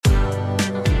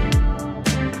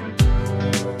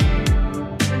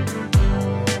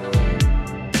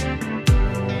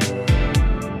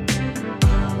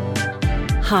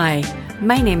Hi,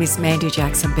 my name is Mandy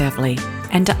Jackson Beverly,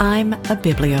 and I'm a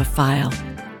bibliophile.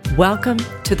 Welcome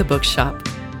to the bookshop.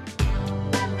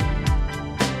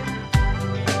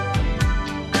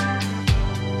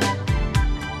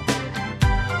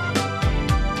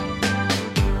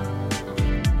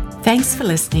 Thanks for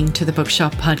listening to the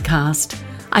Bookshop podcast.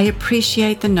 I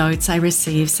appreciate the notes I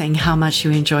receive saying how much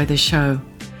you enjoy the show.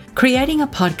 Creating a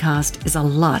podcast is a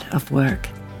lot of work.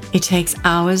 It takes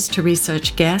hours to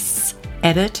research guests,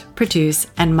 edit, produce,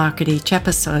 and market each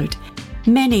episode.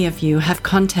 Many of you have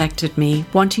contacted me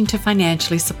wanting to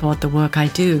financially support the work I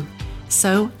do,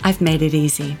 so I've made it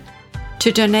easy.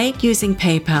 To donate using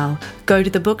PayPal, go to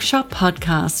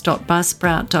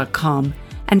thebookshoppodcast.buzzsprout.com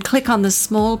and click on the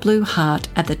small blue heart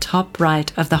at the top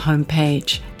right of the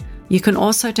homepage. You can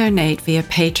also donate via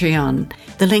Patreon.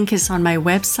 The link is on my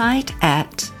website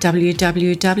at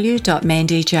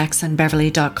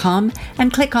www.mandyjacksonbeverly.com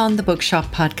and click on the Bookshop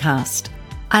Podcast.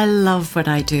 I love what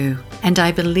I do, and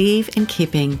I believe in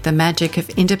keeping the magic of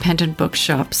independent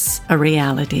bookshops a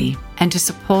reality and to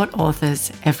support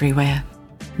authors everywhere.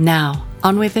 Now,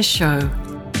 on with the show.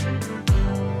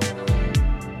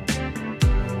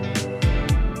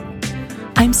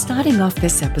 I'm starting off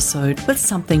this episode with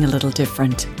something a little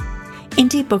different.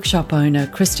 Indie bookshop owner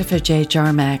Christopher J.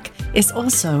 Jarmack is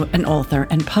also an author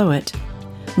and poet.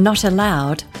 Not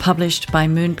Allowed, published by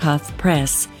Moonpath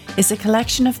Press, is a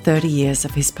collection of 30 years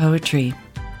of his poetry.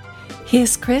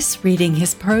 Here's Chris reading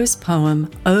his prose poem,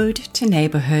 Ode to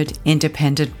Neighborhood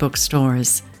Independent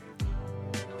Bookstores.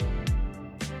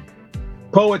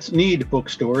 Poets need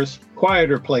bookstores,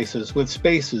 quieter places with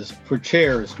spaces for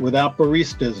chairs without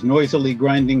baristas noisily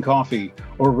grinding coffee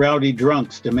or rowdy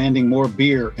drunks demanding more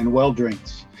beer and well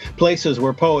drinks. Places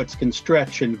where poets can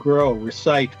stretch and grow,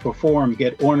 recite, perform,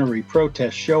 get ornery,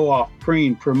 protest, show off,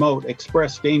 preen, promote,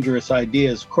 express dangerous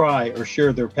ideas, cry, or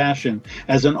share their passion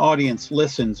as an audience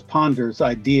listens, ponders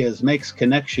ideas, makes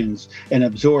connections, and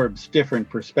absorbs different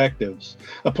perspectives.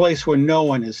 A place where no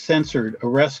one is censored,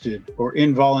 arrested, or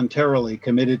involuntarily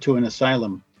committed to an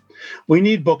asylum. We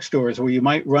need bookstores where you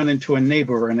might run into a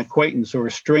neighbor, an acquaintance, or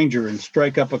a stranger and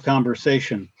strike up a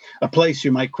conversation. A place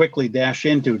you might quickly dash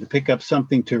into to pick up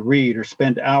something to read or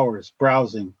spend hours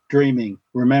browsing, dreaming,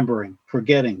 remembering,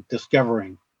 forgetting,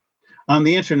 discovering. On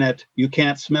the internet, you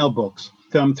can't smell books,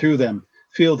 thumb through them,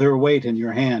 feel their weight in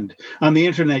your hand. On the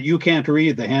internet, you can't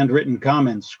read the handwritten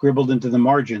comments scribbled into the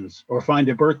margins, or find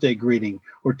a birthday greeting,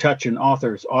 or touch an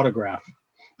author's autograph.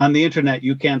 On the internet,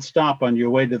 you can't stop on your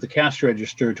way to the cash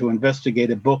register to investigate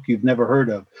a book you've never heard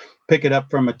of, pick it up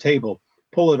from a table,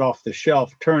 pull it off the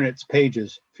shelf, turn its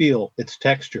pages, feel its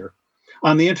texture.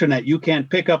 On the internet, you can't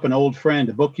pick up an old friend,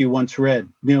 a book you once read,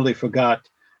 nearly forgot,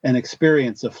 and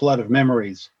experience a flood of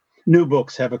memories. New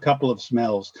books have a couple of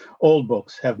smells. Old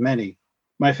books have many.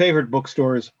 My favorite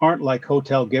bookstores aren't like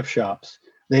hotel gift shops.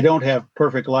 They don't have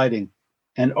perfect lighting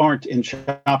and aren't in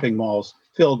shopping malls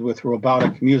filled with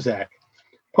robotic music.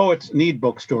 Poets need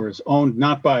bookstores owned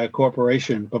not by a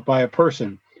corporation, but by a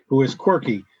person who is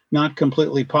quirky, not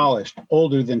completely polished,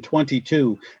 older than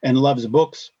 22, and loves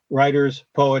books, writers,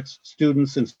 poets,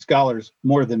 students, and scholars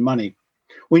more than money.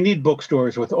 We need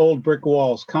bookstores with old brick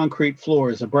walls, concrete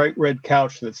floors, a bright red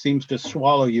couch that seems to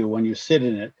swallow you when you sit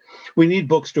in it. We need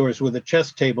bookstores with a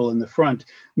chess table in the front,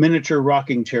 miniature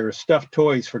rocking chairs, stuffed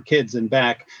toys for kids in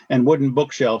back, and wooden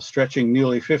bookshelves stretching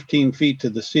nearly 15 feet to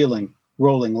the ceiling,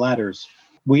 rolling ladders.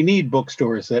 We need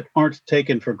bookstores that aren't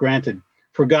taken for granted,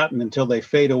 forgotten until they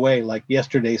fade away like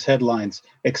yesterday's headlines,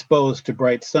 exposed to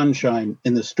bright sunshine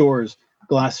in the store's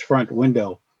glass front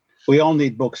window. We all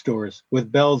need bookstores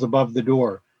with bells above the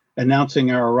door,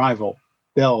 announcing our arrival,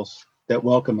 bells that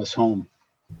welcome us home.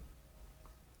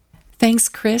 Thanks,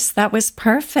 Chris. That was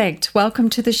perfect. Welcome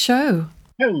to the show.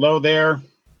 Hello there.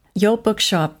 Your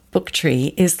bookshop,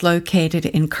 Booktree, is located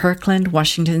in Kirkland,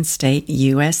 Washington State,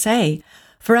 USA.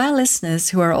 For our listeners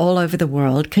who are all over the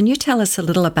world, can you tell us a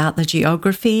little about the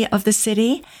geography of the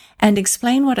city and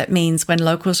explain what it means when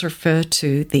locals refer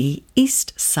to the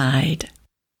East Side?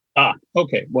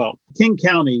 Okay. Well, King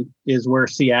County is where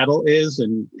Seattle is,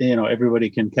 and everybody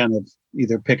can kind of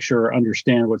either picture or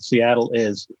understand what Seattle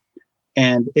is.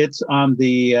 And it's on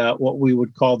the what we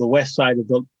would call the west side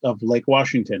of Lake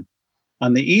Washington.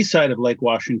 On the east side of Lake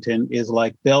Washington is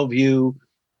like Bellevue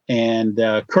and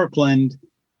Kirkland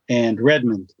and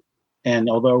Redmond. And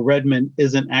although Redmond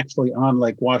isn't actually on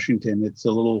Lake Washington, it's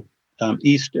a little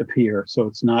east of here. So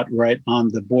it's not right on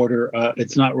the border.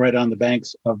 It's not right on the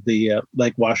banks of the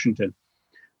Lake Washington.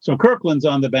 So Kirkland's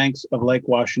on the banks of Lake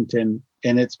Washington,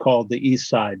 and it's called the East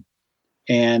Side.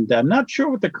 And I'm not sure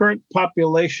what the current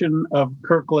population of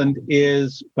Kirkland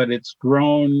is, but it's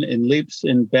grown in leaps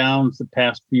and bounds the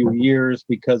past few years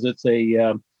because it's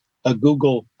a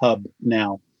Google hub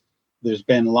now. There's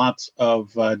been lots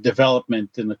of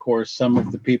development, and of course, some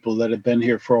of the people that have been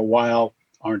here for a while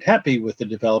aren't happy with the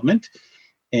development,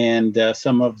 and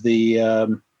some of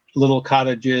the little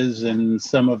cottages and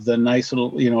some of the nice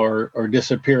little, are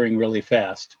disappearing really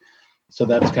fast. So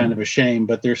that's kind of a shame.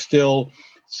 But there's still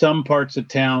some parts of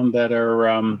town that are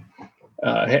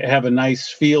have a nice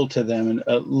feel to them, and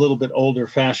a little bit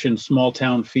older-fashioned small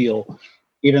town feel,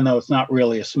 even though it's not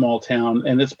really a small town,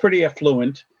 and it's pretty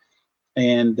affluent.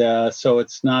 And so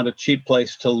it's not a cheap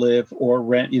place to live or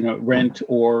rent,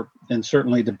 and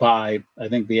certainly to buy. I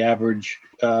think the average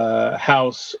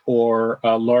house or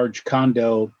a large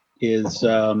condo is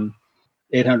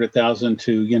 800,000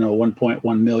 to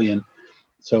 1.1 million.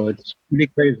 So it's pretty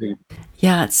crazy.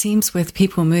 Yeah, it seems with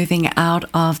people moving out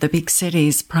of the big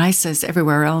cities, prices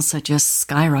everywhere else are just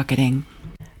skyrocketing.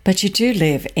 But you do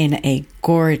live in a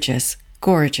gorgeous,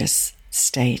 gorgeous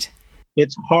state.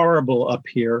 It's horrible up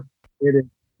here. It is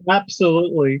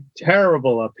absolutely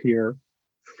terrible up here.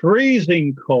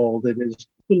 Freezing cold. It is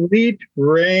sleet,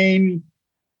 rain,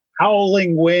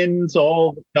 howling winds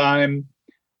all the time.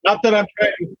 Not that I'm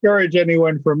trying to discourage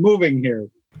anyone from moving here.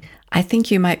 I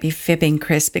think you might be fibbing,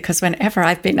 Chris, because whenever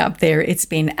I've been up there, it's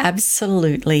been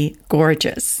absolutely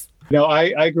gorgeous.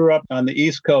 I grew up on the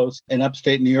East Coast in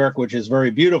upstate New York, which is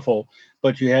very beautiful,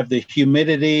 but you have the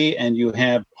humidity and you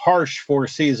have harsh 4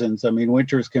 seasons. I mean,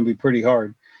 winters can be pretty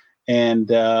hard.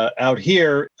 And out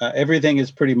here, everything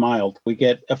is pretty mild. We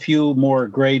get a few more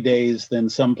gray days than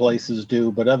some places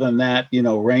do. But other than that,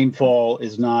 rainfall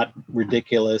is not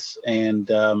ridiculous.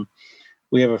 And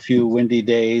we have a few windy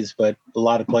days, but a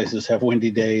lot of places have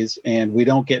windy days. And we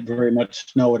don't get very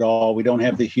much snow at all. We don't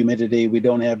have the humidity. We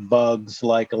don't have bugs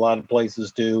like a lot of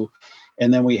places do.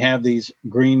 And then we have these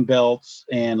green belts,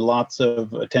 and lots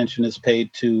of attention is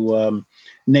paid to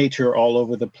nature all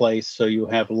over the place. So you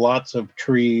have lots of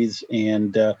trees,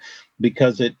 and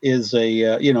because it is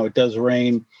it does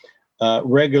rain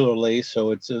regularly,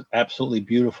 so it's absolutely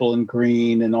beautiful and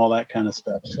green and all that kind of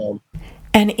stuff. So.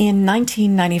 And in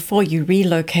 1994, you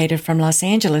relocated from Los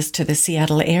Angeles to the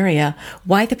Seattle area.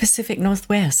 Why the Pacific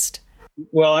Northwest?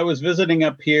 Well, I was visiting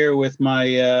up here with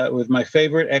my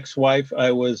favorite ex-wife.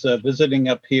 I was visiting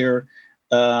up here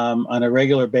on a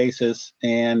regular basis,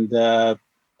 and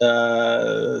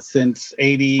since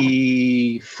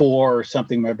 '84 or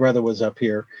something, my brother was up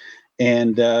here.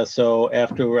 And so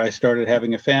after I started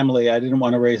having a family, I didn't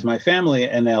want to raise my family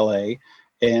in LA.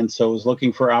 And so I was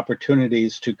looking for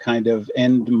opportunities to kind of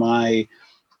end my,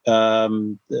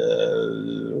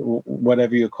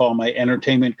 whatever you call my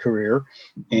entertainment career.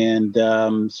 And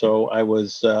so I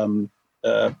was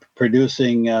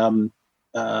producing,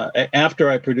 after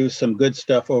I produced some good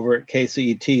stuff over at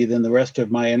KCET, then the rest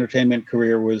of my entertainment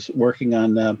career was working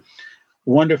on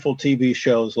wonderful TV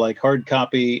shows like Hard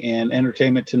Copy and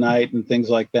Entertainment Tonight and things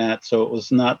like that. So it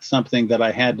was not something that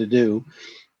I had to do.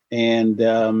 And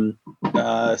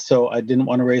so I didn't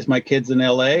want to raise my kids in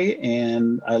LA,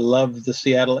 and I love the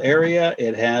Seattle area.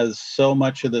 It has so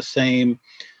much of the same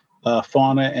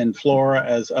fauna and flora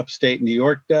as upstate New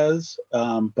York does.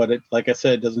 But it, like I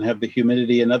said, it doesn't have the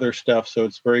humidity and other stuff. So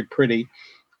it's very pretty.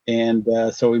 And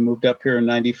so we moved up here in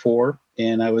 '94,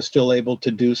 and I was still able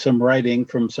to do some writing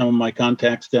from some of my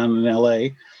contacts down in LA.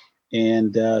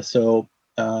 And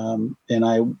and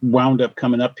I wound up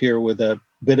coming up here with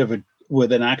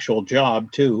an actual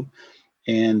job too.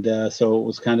 And so it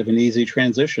was kind of an easy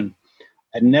transition.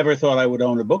 I never thought I would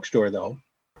own a bookstore though.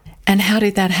 And how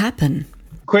did that happen?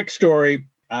 Quick story.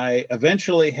 I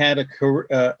eventually had a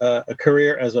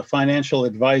career as a financial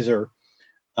advisor,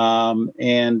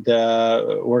 and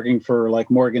working for like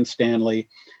Morgan Stanley,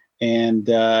 and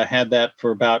had that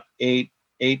for about eight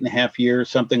and a half years,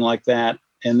 something like that.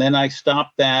 And then I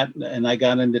stopped that, and I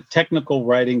got into technical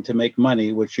writing to make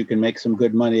money, which you can make some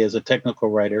good money as a technical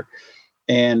writer.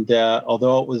 And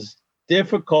although it was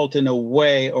difficult in a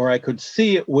way, or I could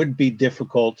see it would be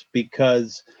difficult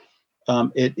because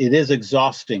it is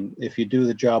exhausting. If you do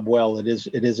the job well, it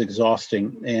is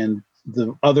exhausting. And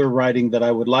the other writing that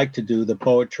I would like to do, the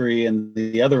poetry and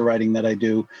the other writing that I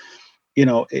do,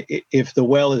 if the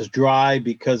well is dry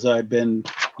because I've been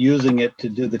using it to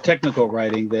do the technical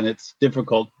writing, then it's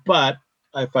difficult. But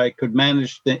if I could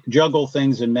juggle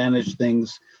things and manage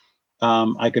things,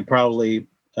 I could probably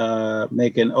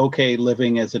make an okay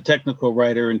living as a technical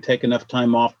writer and take enough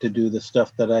time off to do the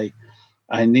stuff that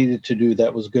I needed to do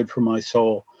that was good for my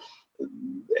soul.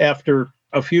 After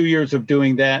a few years of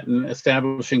doing that and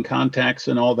establishing contacts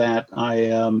and all that,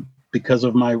 I because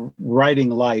of my writing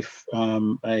life.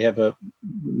 I have a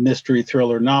mystery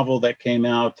thriller novel that came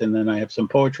out, and then I have some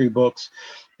poetry books.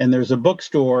 And there's a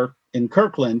bookstore in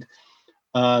Kirkland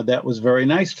that was very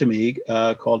nice to me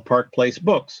called Park Place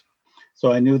Books.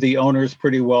 So I knew the owners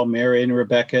pretty well, Mary and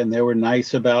Rebecca, and they were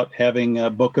nice about having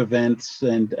book events.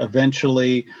 And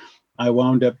eventually I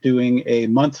wound up doing a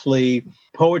monthly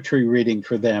poetry reading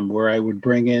for them where I would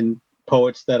bring in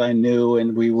poets that I knew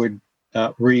and we would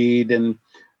read, and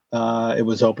it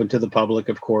was open to the public,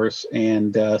 of course.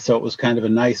 And so it was kind of a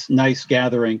nice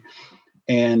gathering.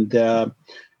 And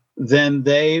then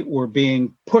they were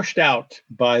being pushed out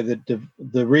by the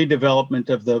redevelopment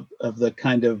of the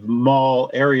kind of mall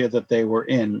area that they were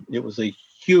in. It was a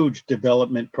huge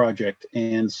development project.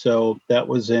 And so that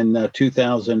was in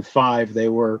 2005. They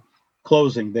were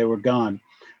closing. They were gone.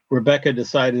 Rebecca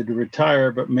decided to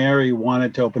retire, but Mary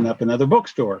wanted to open up another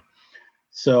bookstore.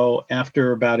 So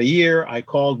after about a year, I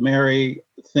called Mary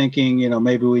thinking,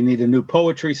 maybe we need a new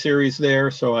poetry series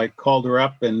there. So I called her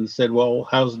up and said, well,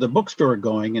 how's the bookstore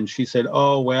going? And she said,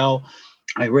 oh, well,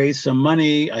 I raised some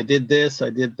money. I did this, I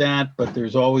did that, but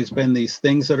there's always been these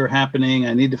things that are happening.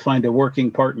 I need to find a working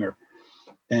partner.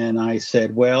 And I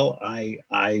said, well,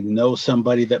 I know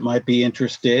somebody that might be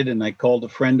interested. And I called a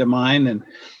friend of mine and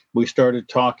we started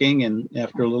talking. And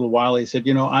after a little while, he said,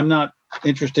 I'm not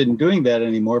interested in doing that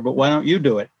anymore, but why don't you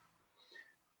do it?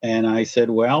 And I said,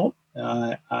 well,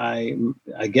 I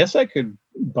guess I could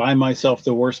buy myself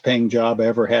the worst paying job I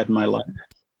ever had in my life.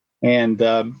 And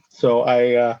so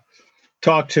I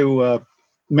talked to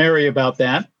Mary about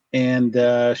that,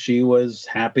 and she was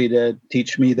happy to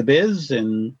teach me the biz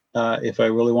and if I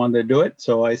really wanted to do it.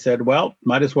 So I said, well,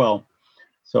 might as well.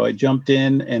 So I jumped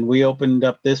in and we opened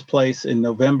up this place in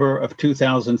November of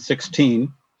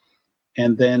 2016.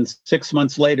 And then 6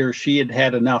 months later, she had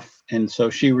had enough. And so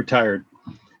she retired.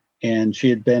 And she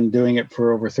had been doing it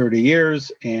for over 30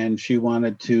 years. And she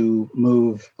wanted to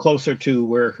move closer to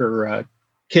where her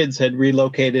kids had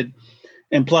relocated.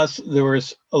 And plus, there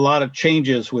was a lot of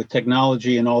changes with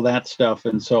technology and all that stuff.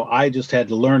 And so I just had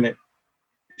to learn it.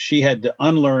 She had to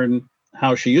unlearn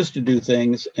how she used to do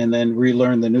things and then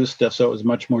relearn the new stuff. So it was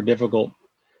much more difficult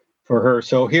for her.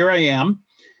 So here I am.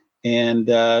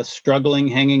 And struggling,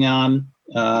 hanging on.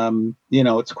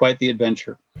 It's quite the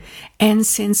adventure. And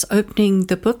since opening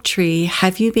the book tree,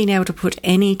 have you been able to put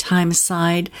any time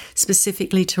aside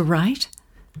specifically to write?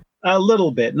 A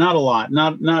little bit, not a lot,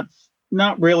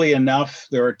 not really enough.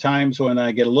 There are times when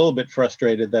I get a little bit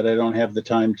frustrated that I don't have the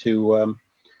time to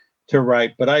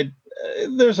write. But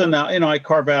there's enough. I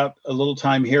carve out a little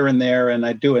time here and there, and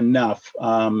I do enough.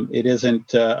 It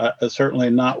isn't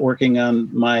certainly not working on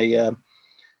my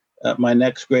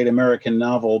next great American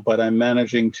novel, but I'm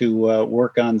managing to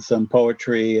work on some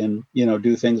poetry and,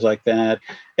 do things like that.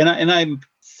 And I'm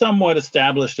somewhat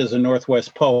established as a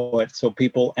Northwest poet. So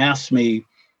people ask me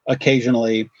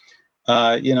occasionally,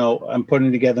 I'm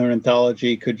putting together an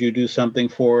anthology. Could you do something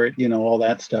for it? All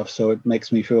that stuff. So it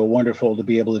makes me feel wonderful to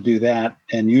be able to do that.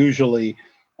 And usually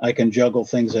I can juggle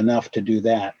things enough to do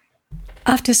that.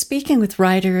 After speaking with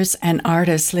writers and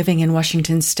artists living in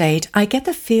Washington State, I get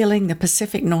the feeling the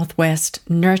Pacific Northwest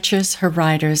nurtures her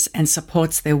writers and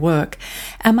supports their work.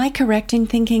 Am I correct in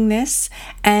thinking this?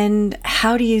 And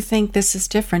how do you think this is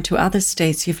different to other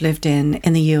states you've lived in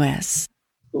the U.S.?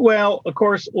 Well, of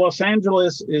course, Los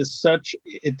Angeles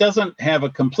it doesn't have a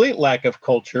complete lack of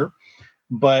culture,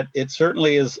 but it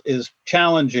certainly is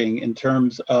challenging in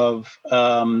terms of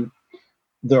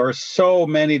there are so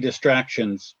many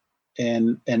distractions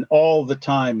and all the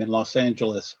time in Los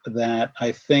Angeles that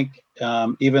I think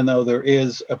even though there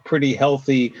is a pretty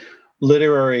healthy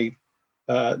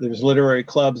there's literary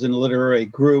clubs and literary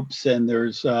groups, and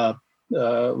there's for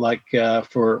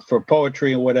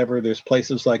poetry and whatever, there's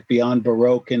places like Beyond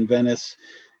Baroque in Venice,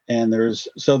 and there's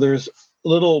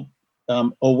little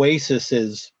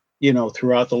oases,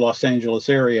 throughout the Los Angeles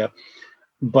area.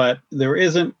 But there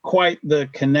isn't quite the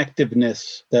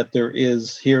connectiveness that there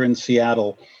is here in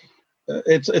Seattle.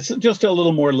 It's just a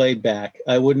little more laid back.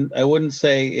 I wouldn't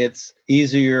say it's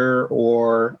easier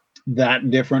or that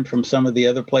different from some of the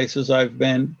other places I've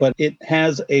been, but it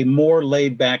has a more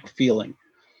laid back feeling.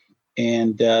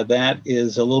 And that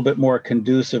is a little bit more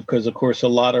conducive because, of course, a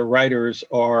lot of writers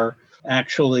are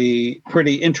actually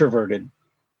pretty introverted.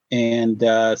 And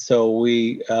so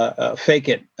we fake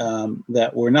it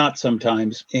that we're not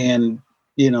sometimes. And,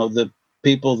 the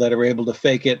people that are able to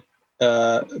fake it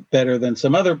better than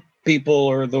some other people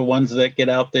are the ones that get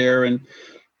out there and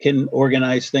can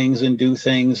organize things and do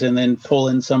things, and then pull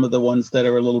in some of the ones that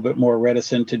are a little bit more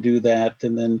reticent to do that.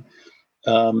 And then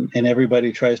and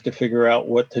everybody tries to figure out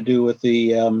what to do with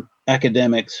the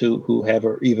academics who have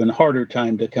an even harder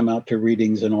time to come out to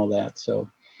readings and all that. So,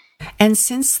 and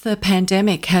since the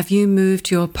pandemic, have you moved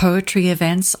your poetry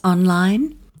events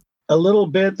online? A little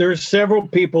bit. There's several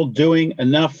people doing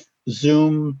enough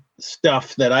Zoom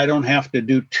stuff that I don't have to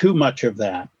do too much of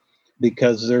that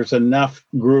because there's enough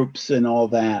groups and all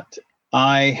that.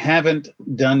 I haven't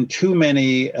done too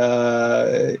many.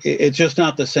 It's just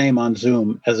not the same on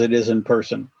Zoom as it is in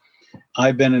person.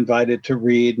 I've been invited to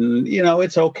read, and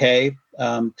it's okay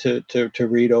to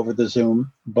read over the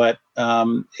Zoom, but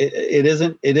it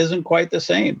isn't quite the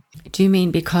same. Do you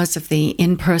mean because of the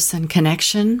in-person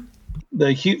connection?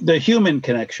 The human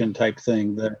connection type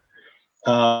thing.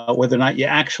 Whether or not you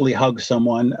actually hug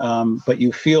someone, but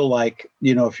you feel like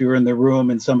if you're in the room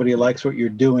and somebody likes what you're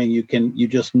doing, you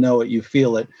just know it, you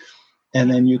feel it, and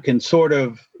then you can sort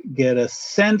of get a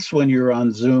sense when you're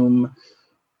on Zoom.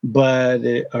 But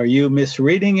are you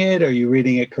misreading it? Are you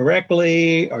reading it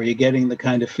correctly? Are you getting the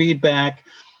kind of feedback?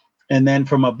 And then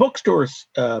from a bookstore's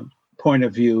point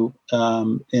of view,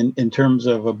 in terms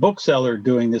of a bookseller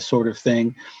doing this sort of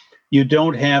thing, you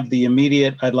don't have the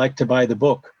immediate, I'd like to buy the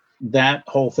book. That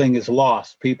whole thing is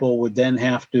lost. People would then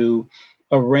have to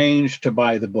arrange to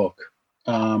buy the book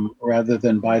rather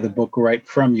than buy the book right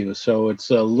from you. So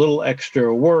it's a little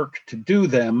extra work to do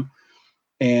them.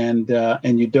 And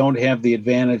you don't have the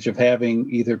advantage of having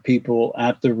either people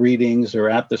at the readings or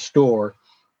at the store.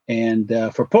 And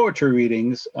for poetry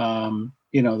readings,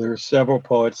 there's several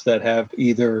poets that have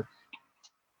either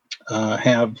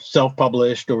have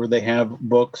self-published or they have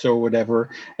books or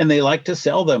whatever, and they like to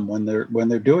sell them when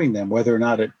they're doing them. Whether or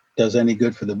not it does any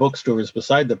good for the bookstore is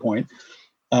beside the point.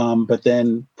 But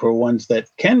then for ones that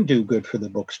can do good for the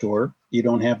bookstore, you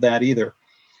don't have that either.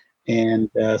 And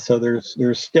so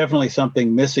there's definitely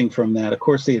something missing from that. Of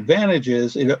course, the advantage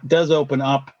is it does open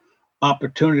up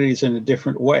opportunities in a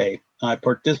different way. I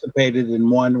participated in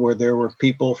one where there were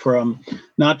people from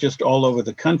not just all over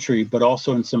the country, but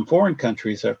also in some foreign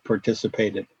countries have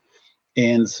participated.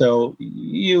 And so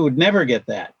you would never get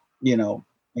that,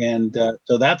 and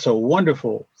so that's a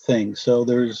wonderful thing. So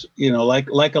there's,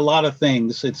 like a lot of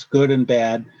things, it's good and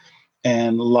bad.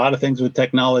 And a lot of things with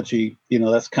technology,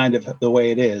 that's kind of the way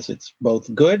it is. It's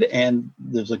both good, and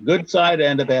there's a good side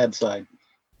and a bad side.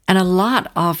 And a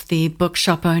lot of the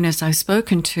bookshop owners I've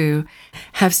spoken to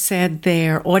have said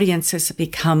their audiences have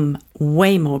become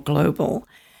way more global.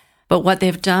 But what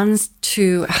they've done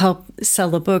to help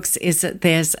sell the books is that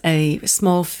there's a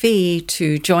small fee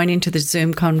to join into the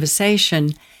Zoom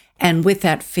conversation. And with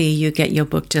that fee, you get your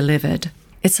book delivered.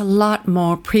 It's a lot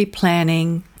more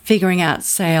pre-planning, figuring out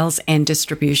sales and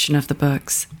distribution of the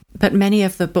books. But many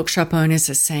of the bookshop owners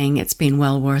are saying it's been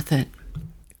well worth it.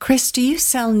 Chris, do you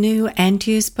sell new and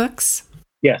used books?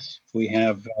 Yes, we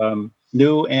have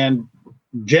new and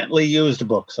gently used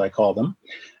books, I call them.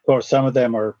 Of course, some of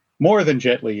them are more than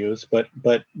gently used, but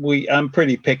I'm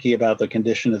pretty picky about the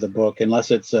condition of the book, unless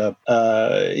it's a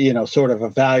sort of a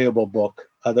valuable book.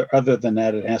 Other than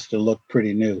that, it has to look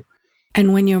pretty new.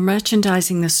 And when you're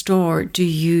merchandising the store, do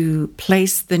you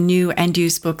place the new and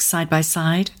used books side by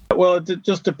side? Well, it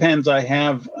just depends. I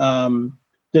have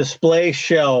display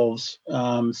shelves.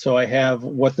 So I have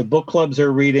what the book clubs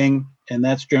are reading, and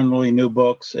that's generally new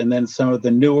books, and then some of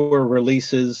the newer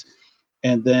releases,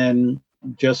 and then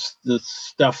just the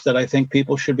stuff that I think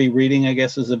people should be reading, I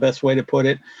guess is the best way to put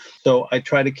it. So I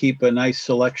try to keep a nice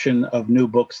selection of new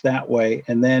books that way.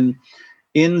 And then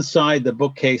inside the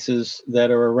bookcases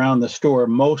that are around the store,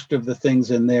 most of the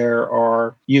things in there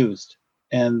are used.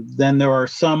 And then there are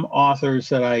some authors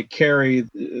that I carry,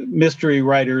 mystery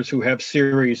writers who have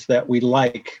series that we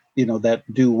like, that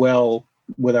do well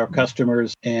with our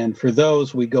customers. And for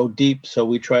those, we go deep. So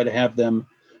we try to have them,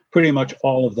 pretty much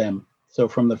all of them. So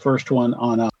from the first one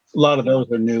on up, a lot of those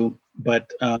are new,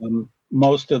 but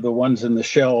most of the ones in the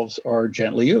shelves are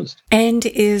gently used. And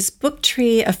is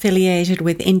Booktree affiliated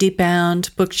with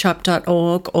IndieBound,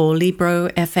 Bookshop.org, or Libro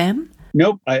FM?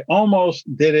 Nope. I almost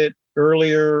did it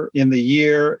earlier in the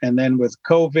year, and then with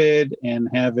COVID and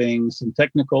having some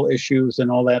technical issues and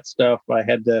all that stuff, I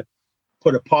had to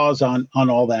put a pause on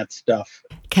all that stuff.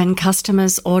 Can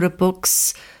customers order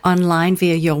books online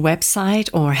via your website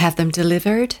or have them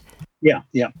delivered? Yeah.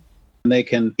 And they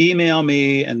can email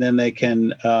me, and then they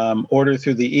can order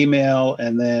through the email,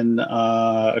 and then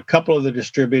a couple of the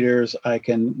distributors I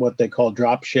can what they call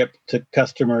drop ship to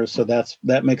customers. So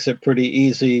that makes it pretty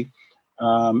easy.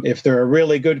 If they're a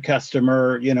really good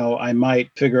customer, I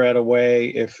might figure out a way,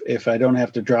 if I don't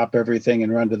have to drop everything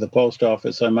and run to the post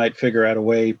office, I might figure out a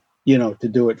way, to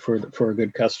do it for a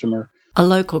good customer. A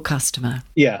local customer.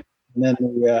 Yeah. And then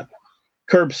the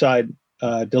curbside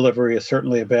delivery is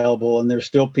certainly available. And there's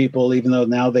still people, even though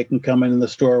now they can come in the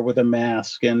store with a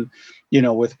mask and,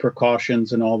 with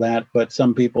precautions and all that. But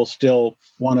some people still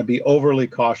want to be overly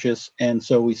cautious. And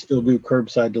so we still do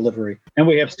curbside delivery. And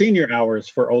we have senior hours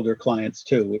for older clients,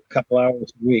 too, a couple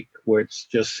hours a week where it's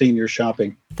just senior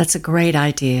shopping. That's a great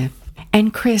idea.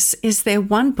 And Chris, is there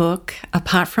one book,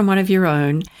 apart from one of your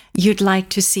own, you'd like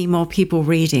to see more people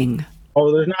reading?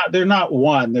 Oh, there's not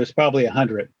one. There's probably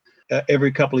 100.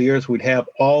 Every couple of years, we'd have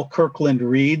all Kirkland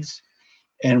reads,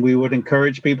 and we would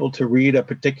encourage people to read a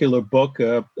particular book.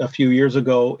 A few years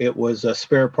ago, it was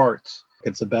Spare Parts.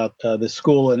 It's about the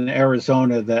school in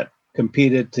Arizona that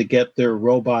competed to get their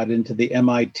robot into the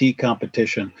MIT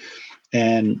competition.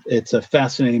 And it's a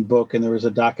fascinating book, and there was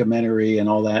a documentary and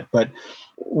all that. But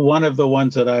one of the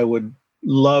ones that I would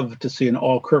love to see in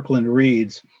all Kirkland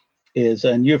reads is,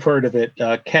 and you've heard of it,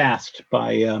 Cast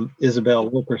by Isabel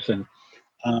Wilkerson.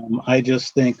 I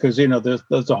just think, because,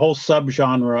 there's a whole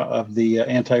subgenre of the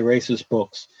anti-racist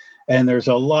books, and there's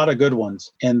a lot of good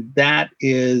ones. And that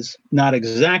is not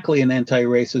exactly an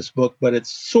anti-racist book, but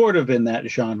it's sort of in that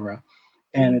genre.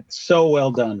 And it's so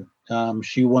well done.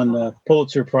 She won the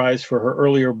Pulitzer Prize for her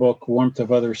earlier book, Warmth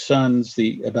of Other Suns,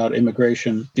 about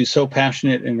immigration. She's so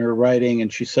passionate in her writing,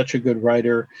 and she's such a good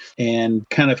writer, and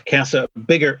kind of casts a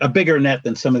bigger net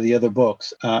than some of the other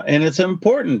books. And it's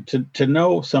important to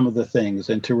know some of the things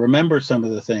and to remember some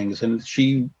of the things. And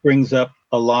she brings up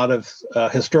a lot of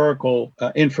historical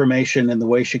information in the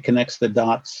way she connects the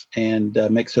dots and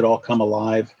makes it all come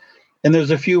alive. And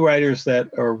there's a few writers that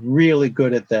are really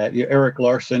good at that. Eric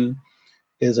Larson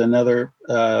is another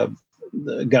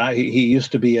guy. He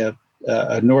used to be a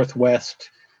Northwest,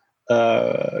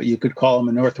 you could call him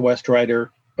a Northwest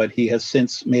writer, but he has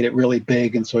since made it really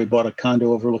big. And so he bought a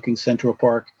condo overlooking Central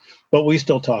Park, but we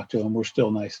still talk to him. We're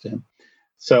still nice to him.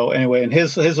 So anyway, and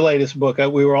his latest book,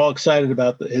 we were all excited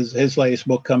about his latest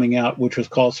book coming out, which was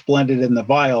called Splendid in the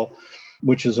Vile,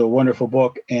 which is a wonderful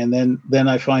book. And then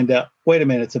I find out, wait a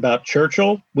minute, it's about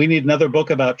Churchill. We need another book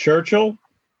about Churchill.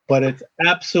 But it's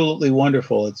absolutely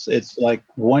wonderful. It's like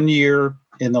 1 year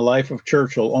in the life of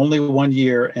Churchill, only 1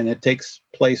 year, and it takes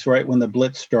place right when the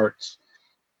Blitz starts.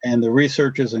 And the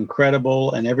research is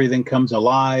incredible, and everything comes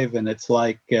alive. And it's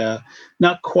like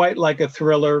not quite like a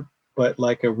thriller, but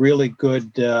like a really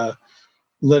good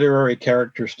literary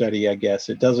character study, I guess.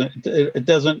 It doesn't,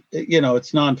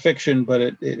 it's nonfiction,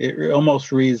 but it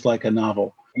almost reads like a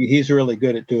novel. He's really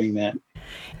good at doing that.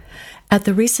 At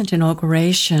the recent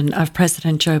inauguration of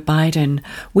President Joe Biden,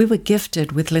 we were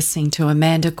gifted with listening to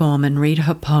Amanda Gorman read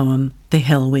her poem, The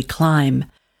Hill We Climb.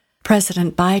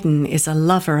 President Biden is a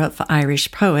lover of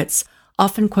Irish poets,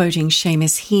 often quoting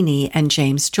Seamus Heaney and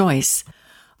James Joyce.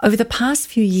 Over the past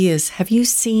few years, have you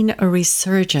seen a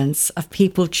resurgence of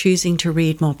people choosing to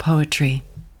read more poetry?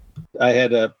 I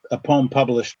had a poem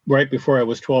published right before I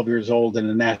was 12 years old in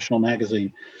a national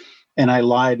magazine. And I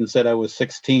lied and said I was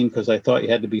 16 because I thought you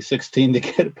had to be 16 to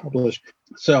get it published.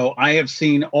 So I have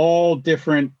seen all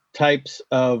different types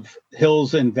of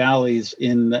hills and valleys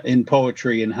in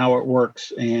poetry and how it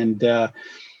works. And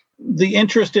the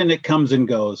interest in it comes and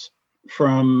goes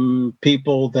from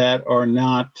people that are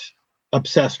not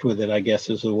obsessed with it, I guess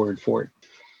is the word for it.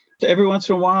 Every once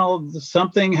in a while,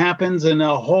 something happens and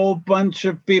a whole bunch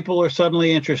of people are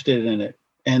suddenly interested in it.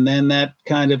 And then that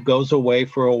kind of goes away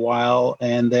for a while.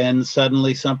 And then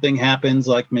suddenly something happens,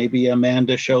 like maybe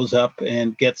Amanda shows up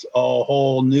and gets a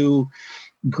whole new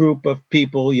group of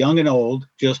people, young and old,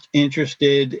 just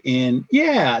interested in,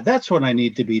 that's what I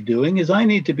need to be doing, is I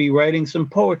need to be writing some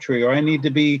poetry, or I need to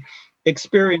be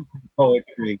experiencing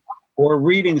poetry or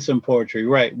reading some poetry.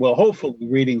 Right. Well, hopefully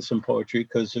reading some poetry,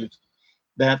 because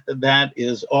that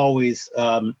is always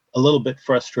a little bit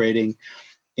frustrating,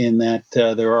 in that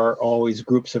there are always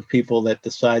groups of people that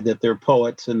decide that they're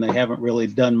poets and they haven't really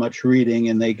done much reading,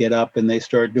 and they get up and they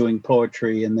start doing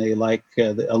poetry, and they like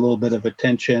a little bit of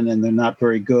attention, and they're not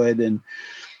very good. And,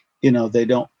 they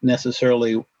don't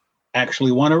necessarily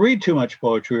actually want to read too much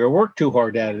poetry or work too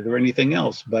hard at it or anything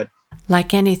else. But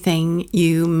like anything,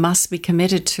 you must be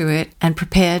committed to it and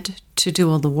prepared to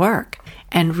do all the work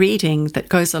and reading that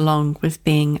goes along with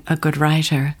being a good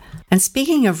writer. And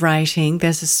speaking of writing,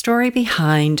 there's a story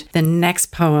behind the next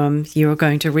poem you're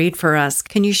going to read for us.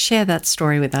 Can you share that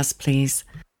story with us, please?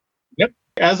 Yep.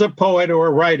 As a poet or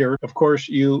a writer, of course,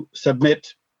 you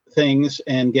submit things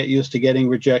and get used to getting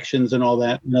rejections and all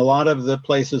that. And a lot of the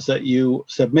places that you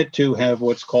submit to have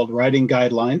what's called writing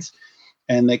guidelines,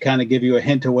 and they kind of give you a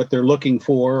hint of what they're looking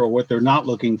for or what they're not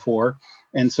looking for.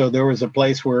 And so there was a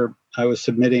place where I was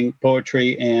submitting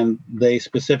poetry, and they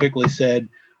specifically said,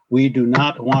 we do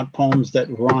not want poems that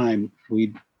rhyme.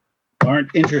 We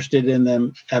aren't interested in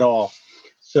them at all.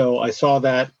 So I saw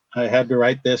that. I had to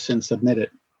write this and submit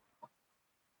it.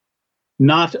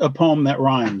 Not a poem that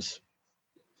rhymes.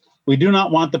 We do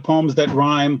not want the poems that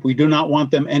rhyme. We do not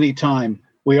want them any time.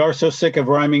 We are so sick of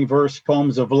rhyming verse,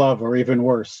 poems of love, or even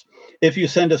worse. If you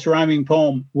send us rhyming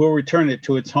poem, we'll return it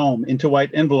to its home, into white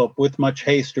envelope with much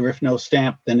haste, or if no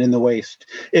stamp, then in the waste.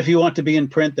 If you want to be in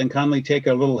print, then kindly take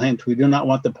a little hint. We do not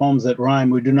want the poems that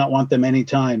rhyme. We do not want them any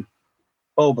time.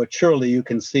 Oh, but surely you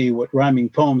can see what rhyming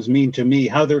poems mean to me,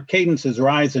 how their cadences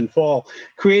rise and fall.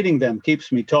 Creating them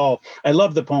keeps me tall. I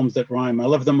love the poems that rhyme. I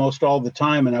love them most all the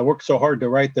time, and I work so hard to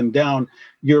write them down.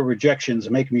 Your rejections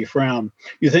make me frown.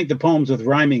 You think the poems with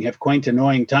rhyming have quaint,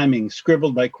 annoying timing,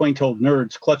 scribbled by quaint old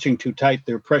nerds, clutching too tight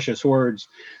their precious words.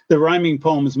 The rhyming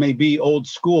poems may be old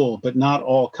school, but not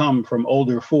all come from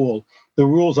older fool. The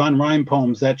rules on rhyme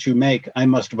poems that you make, I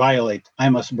must violate, I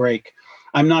must break.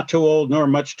 I'm not too old nor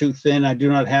much too thin. I do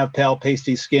not have pale,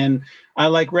 pasty skin. I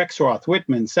like Rexroth,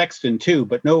 Whitman, Sexton too,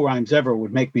 but no rhymes ever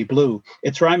would make me blue.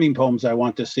 It's rhyming poems I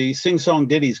want to see, sing-song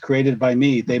ditties created by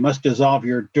me. They must dissolve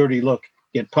your dirty look,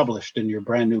 get published in your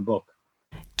brand new book.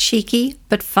 Cheeky,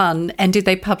 but fun. And did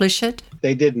they publish it?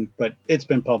 They didn't, but it's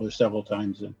been published several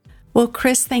times. Well,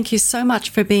 Chris, thank you so much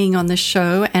for being on the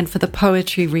show and for the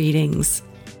poetry readings.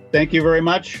 Thank you very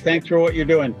much. Thanks for what you're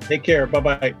doing. Take care.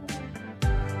 Bye-bye.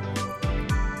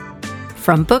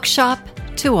 From bookshop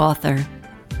to author.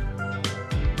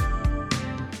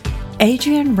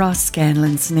 Adrienne Ross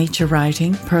Scanlan's nature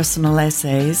writing, personal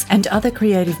essays, and other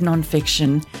creative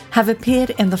nonfiction have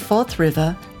appeared in The Fourth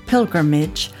River,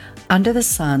 Pilgrimage, Under the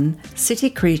Sun,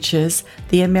 City Creatures,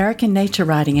 the American Nature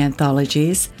Writing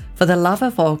Anthologies, For the Love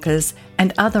of Orcas,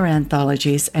 and other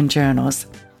anthologies and journals.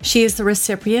 She is the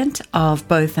recipient of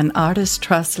both an Artists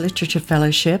Trust Literature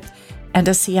Fellowship and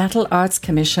a Seattle Arts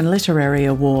Commission Literary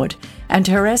Award, and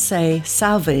her essay,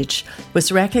 Salvage,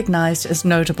 was recognized as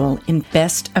notable in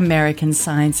Best American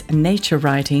Science and Nature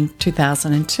Writing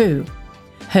 2002.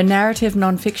 Her narrative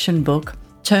nonfiction book,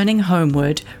 Turning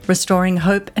Homeward, Restoring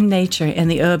Hope and Nature in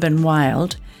the Urban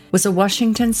Wild, was a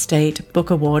Washington State Book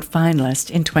Award finalist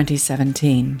in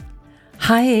 2017.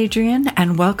 Hi, Adrienne,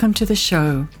 and welcome to the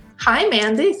show. Hi,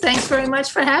 Mandy. Thanks very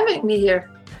much for having me here.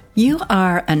 You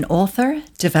are an author,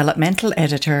 developmental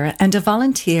editor, and a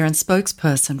volunteer and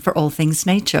spokesperson for all things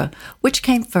nature. Which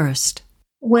came first?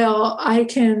 Well, I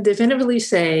can definitively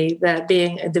say that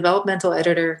being a developmental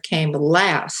editor came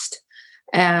last.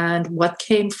 And what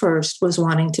came first was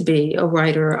wanting to be a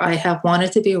writer. I have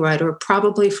wanted to be a writer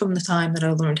probably from the time that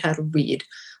I learned how to read.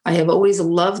 I have always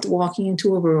loved walking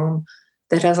into a room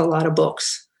that has a lot of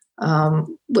books.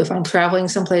 If I'm traveling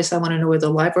someplace, I want to know where the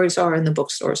libraries are and the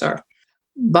bookstores are.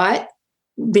 But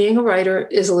being a writer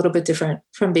is a little bit different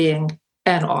from being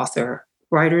an author.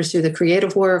 Writers do the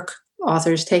creative work.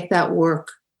 Authors take that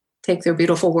work, take their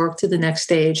beautiful work to the next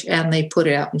stage, and they put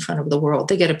it out in front of the world.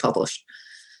 They get it published.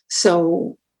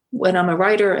 So when I'm a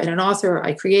writer and an author,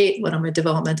 I create. When I'm a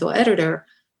developmental editor,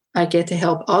 I get to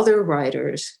help other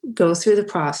writers go through the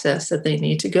process that they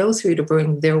need to go through to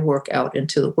bring their work out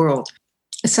into the world.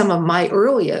 Some of my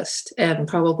earliest and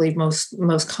probably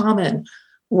most common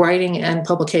writing and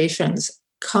publications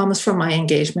comes from my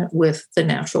engagement with the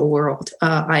natural world.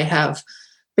 I have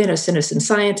been a citizen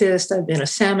scientist. I've been a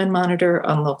salmon monitor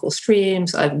on local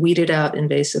streams. I've weeded out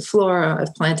invasive flora.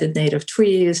 I've planted native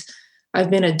trees. I've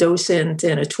been a docent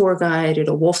and a tour guide at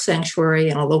a wolf sanctuary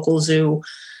and a local zoo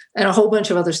and a whole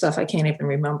bunch of other stuff I can't even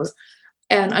remember.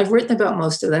 And I've written about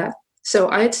most of that. So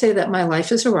I'd say that my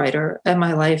life as a writer and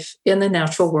my life in the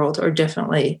natural world are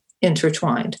definitely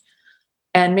intertwined.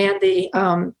 And Mandy,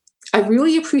 I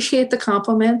really appreciate the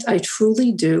compliment. I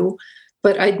truly do.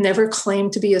 But I'd never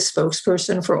claim to be a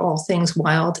spokesperson for all things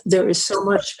wild. There is so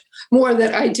much more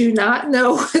that I do not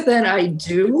know than I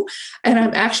do. And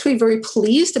I'm actually very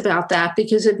pleased about that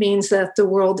because it means that the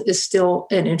world is still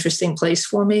an interesting place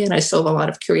for me and I still have a lot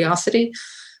of curiosity.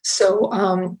 So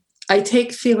I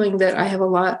take feeling that I have a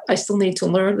lot I still need to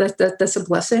learn. That's a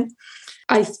blessing.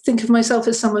 I think of myself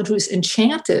as someone who's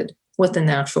enchanted with the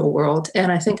natural world.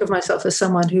 And I think of myself as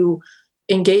someone who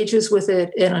engages with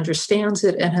it and understands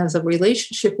it and has a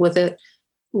relationship with it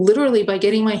literally by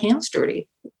getting my hands dirty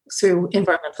through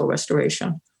environmental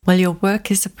restoration. Well, your work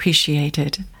is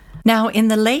appreciated. Now, in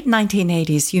the late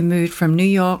 1980s, you moved from New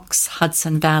York's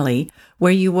Hudson Valley,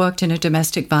 where you worked in a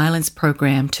domestic violence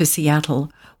program, to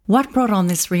Seattle. What brought on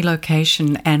this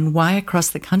relocation and why across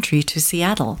the country to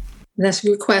Seattle? That's a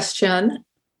good question.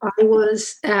 I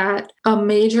was at a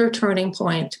major turning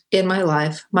point in my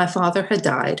life. My father had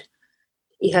died.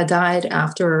 He had died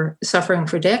after suffering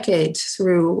for decades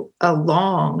through a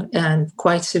long and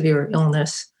quite severe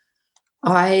illness.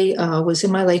 I was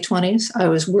in my late 20s. I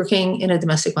was working in a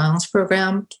domestic violence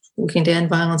program, working to end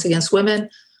violence against women.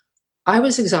 I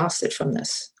was exhausted from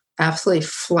this, absolutely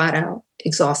flat out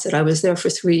exhausted. I was there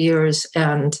for 3 years.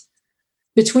 And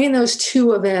between those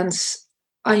two events,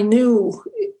 I knew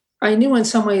in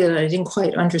some way that I didn't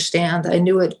quite understand. I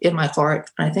knew it in my heart.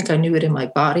 And I think I knew it in my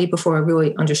body before I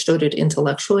really understood it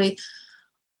intellectually.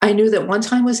 I knew that one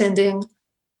time was ending,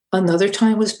 another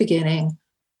time was beginning.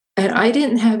 And I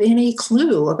didn't have any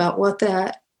clue about what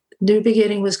that new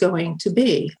beginning was going to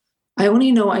be. I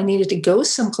only know I needed to go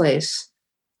someplace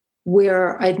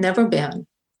where I'd never been.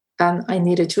 And I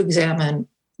needed to examine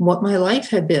what my life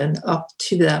had been up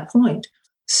to that point.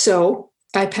 So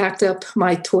I packed up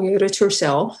my Toyota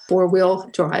Tercel 4-wheel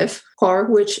drive car,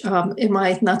 which in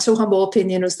my not so humble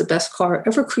opinion is the best car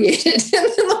ever created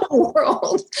in the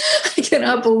world. I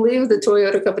cannot believe the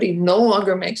Toyota company no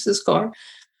longer makes this car.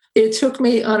 It took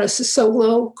me on a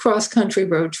solo cross-country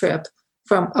road trip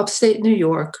from upstate New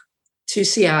York to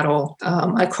Seattle.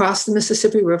 I crossed the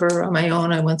Mississippi River on my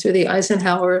own. I went through the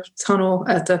Eisenhower Tunnel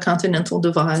at the Continental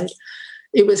Divide.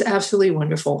 It was absolutely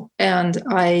wonderful. And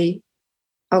I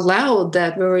allowed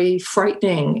that very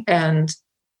frightening and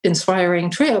inspiring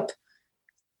trip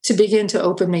to begin to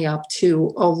open me up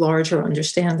to a larger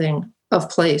understanding of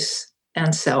place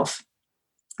and self.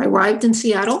 I arrived in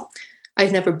Seattle.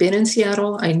 I'd never been in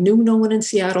Seattle. I knew no one in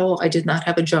Seattle. I did not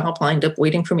have a job lined up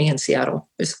waiting for me in Seattle.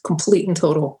 I was a complete and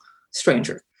total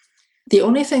stranger. The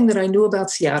only thing that I knew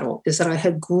about Seattle is that I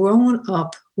had grown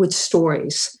up with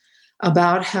stories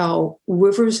about how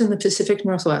rivers in the Pacific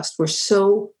Northwest were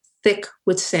so thick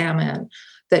with salmon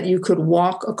that you could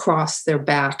walk across their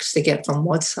backs to get from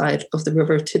one side of the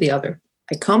river to the other.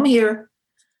 I come here,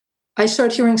 I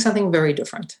start hearing something very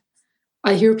different.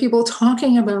 I hear people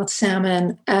talking about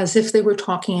salmon as if they were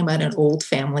talking about an old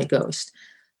family ghost,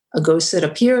 a ghost that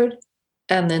appeared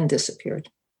and then disappeared.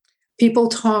 People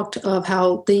talked of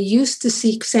how they used to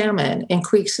seek salmon in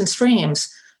creeks and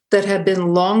streams that had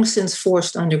been long since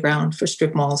forced underground for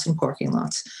strip malls and parking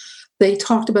lots. They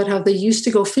talked about how they used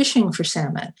to go fishing for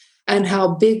salmon and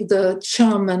how big the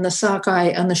chum and the sockeye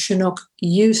and the chinook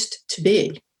used to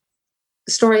be.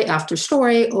 Story after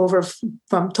story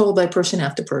from told by person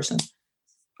after person.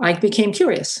 I became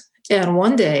curious. And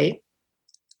one day,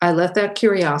 I let that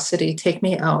curiosity take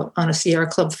me out on a Sierra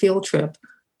Club field trip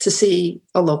to see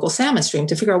a local salmon stream,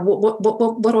 to figure out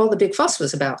what all the big fuss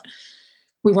was about.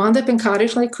 We wound up in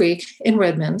Cottage Lake Creek in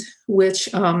Redmond, which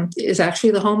is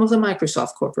actually the home of the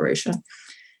Microsoft Corporation.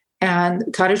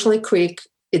 And Cottage Lake Creek,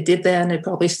 it did then, it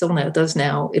probably still does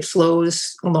now. It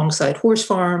flows alongside horse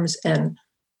farms and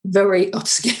very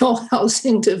upscale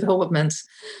housing developments.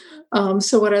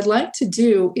 So what I'd like to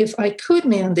do, if I could,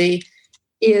 Mandy,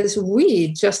 is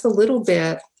read just a little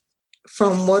bit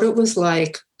from what it was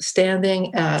like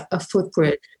standing at a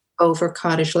footbridge over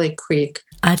Cottage Lake Creek.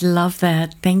 I'd love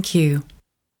that. Thank you.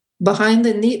 Behind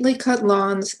the neatly cut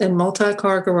lawns and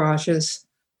multi-car garages,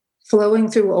 flowing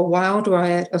through a wild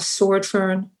riot of sword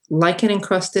fern,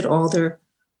 lichen-encrusted alder,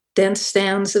 dense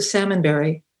stands of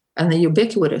salmonberry, and the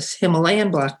ubiquitous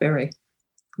Himalayan blackberry,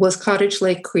 was Cottage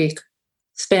Lake Creek,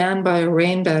 spanned by a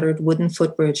rain-battered wooden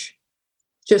footbridge.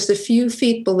 Just a few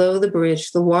feet below the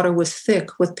bridge, the water was thick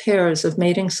with pairs of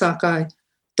mating sockeye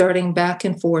darting back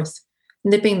and forth,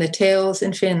 nipping the tails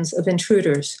and fins of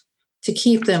intruders to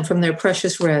keep them from their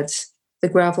precious redds, the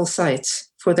gravel sites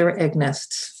for their egg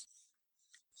nests.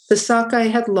 The sockeye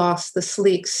had lost the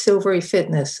sleek, silvery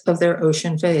fitness of their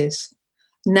ocean phase.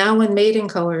 Now in mating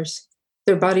colors,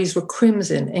 their bodies were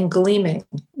crimson and gleaming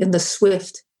in the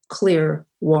swift, clear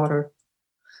water.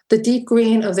 The deep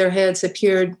green of their heads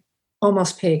appeared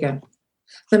almost pagan.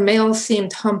 The males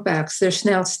seemed humpbacks, their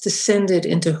snouts descended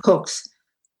into hooks.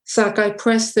 Sockeye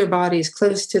pressed their bodies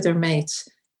close to their mates,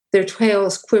 their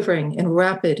tails quivering in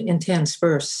rapid, intense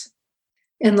bursts.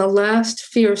 In the last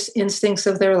fierce instincts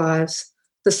of their lives,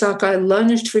 the sockeye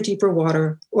lunged for deeper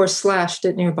water or slashed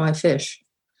at nearby fish.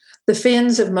 The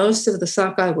fins of most of the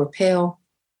sockeye were pale,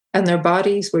 and their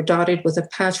bodies were dotted with a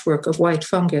patchwork of white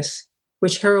fungus,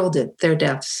 which heralded their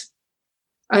deaths.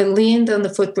 I leaned on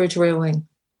the footbridge railing.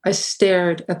 I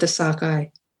stared at the sockeye.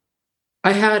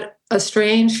 I had a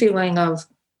strange feeling of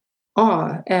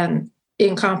awe and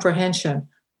incomprehension.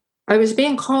 I was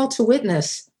being called to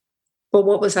witness, but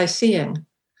what was I seeing?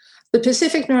 The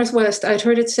Pacific Northwest, I'd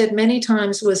heard it said many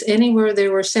times, was anywhere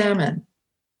there were salmon.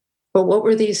 But what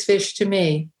were these fish to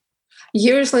me?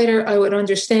 Years later, I would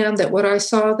understand that what I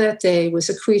saw that day was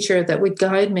a creature that would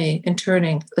guide me in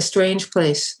turning a strange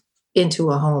place into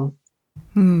a home.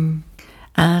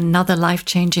 Another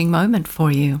life-changing moment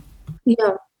for you.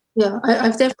 Yeah. Yeah,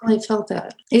 I've definitely felt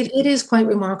that. It is quite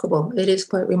remarkable. It is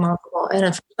quite remarkable. And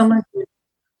if someone who's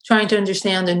trying to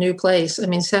understand a new place, I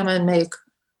mean, salmon make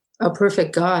a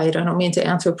perfect guide. I don't mean to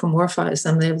anthropomorphize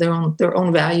them. They have their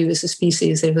own value as a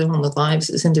species. They have their own lives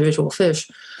as individual fish.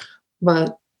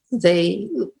 But the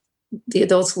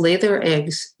adults lay their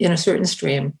eggs in a certain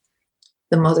stream.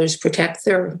 The mothers protect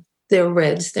their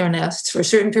reds, their nests for a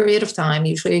certain period of time,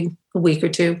 usually a week or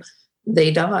two.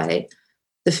 They die.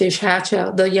 The fish hatch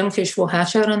out. The young fish will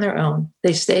hatch out on their own.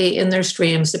 They stay in their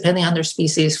streams, depending on their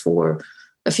species, for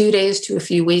a few days to a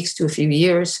few weeks to a few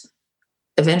years.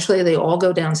 Eventually, they all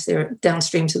go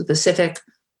downstream to the Pacific.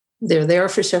 They're there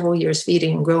for several years,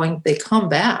 feeding and growing. They come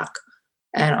back,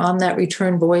 and on that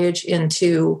return voyage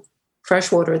into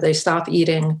freshwater, they stop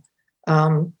eating,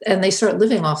 and they start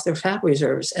living off their fat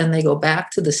reserves. And they go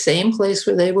back to the same place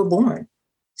where they were born,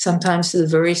 sometimes to the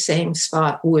very same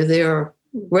spot where their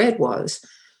red was.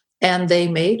 And they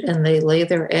mate and they lay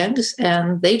their eggs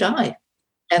and they die.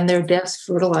 And their death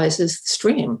fertilizes the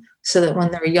stream so that when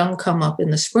their young come up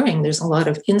in the spring, there's a lot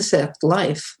of insect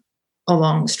life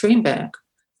along the stream bank.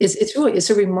 It's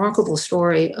a remarkable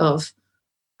story of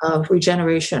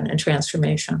regeneration and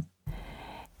transformation.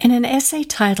 In an essay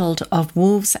titled Of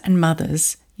Wolves and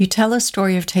Mothers, you tell a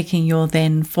story of taking your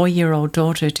then 4-year-old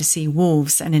daughter to see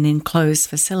wolves in an enclosed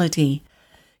facility.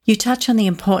 You touch on the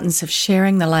importance of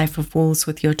sharing the life of wolves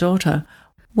with your daughter.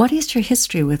 What is your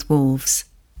history with wolves?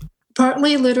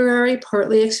 Partly literary,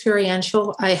 partly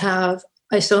experiential. I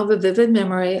still have a vivid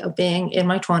memory of being in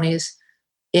my 20s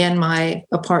in my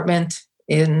apartment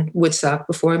in Woodstock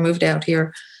before I moved out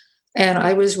here. And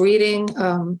I was reading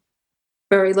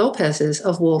Barry Lopez's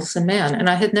Of Wolves and Men. And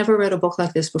I had never read a book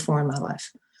like this before in my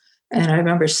life. And I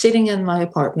remember sitting in my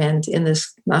apartment in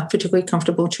this not particularly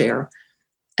comfortable chair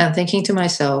and thinking to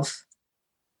myself,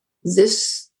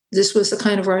 this was the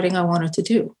kind of writing I wanted to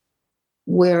do,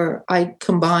 where I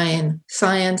combine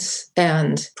science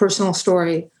and personal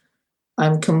story.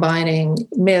 I'm combining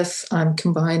myth, I'm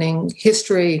combining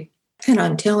history, and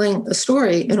I'm telling a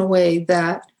story in a way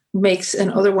that makes an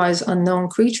otherwise unknown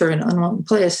creature in an unknown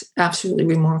place absolutely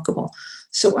remarkable.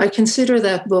 So I consider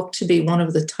that book to be one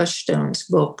of the touchstones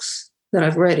books that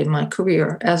I've read in my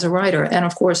career as a writer. And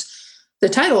of course, the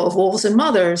title Of Wolves and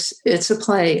Mothers, it's a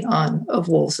play on Of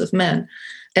Wolves of Men.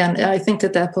 And I think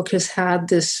that book has had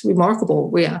this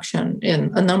remarkable reaction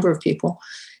in a number of people.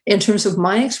 In terms of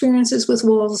my experiences with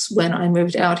wolves, when I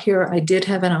moved out here, I did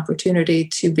have an opportunity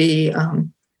to be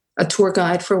a tour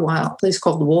guide for a while, a place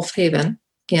called Wolf Haven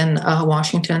in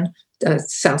Washington,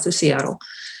 south of Seattle.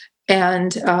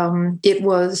 And it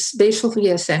was basically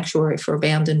a sanctuary for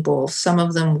abandoned wolves. Some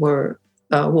of them were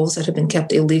wolves that had been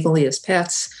kept illegally as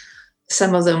pets.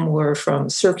 Some of them were from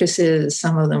circuses.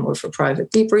 Some of them were for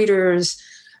private beef breeders.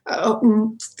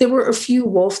 There were a few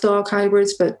wolf-dog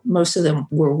hybrids, but most of them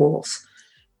were wolves.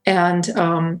 And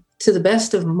to the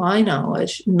best of my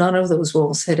knowledge, none of those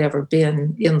wolves had ever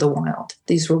been in the wild.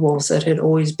 These were wolves that had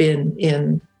always been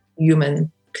in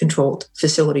human-controlled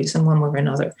facilities in one way or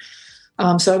another.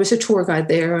 So I was a tour guide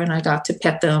there, and I got to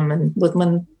pet them. And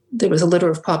when there was a litter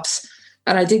of pups,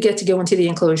 and I did get to go into the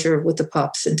enclosure with the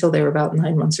pups until they were about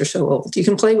 9 months or so old. You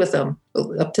can play with them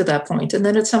up to that point. And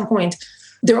then at some point,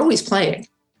 they're always playing.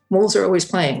 Wolves are always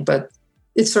playing, but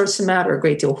it starts to matter a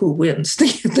great deal who wins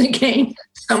the game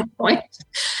at some point.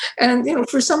 And,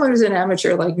 for someone who's an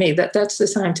amateur like me, that's the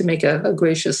time to make a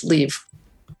gracious leave.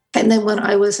 And then when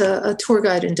I was a tour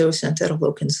guide and docent at a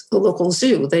local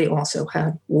zoo, they also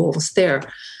had wolves there.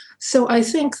 So I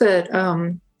think that,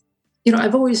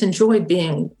 I've always enjoyed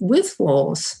being with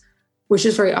wolves, which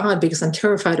is very odd because I'm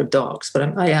terrified of dogs,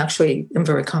 but I actually am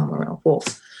very calm around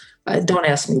wolves. Don't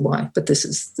ask me why, but this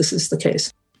is the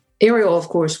case. Ariel, of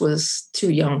course, was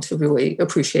too young to really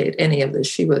appreciate any of this.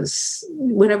 She was,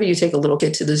 whenever you take a little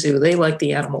kid to the zoo, they like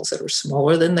the animals that are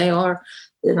smaller than they are.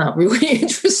 They're not really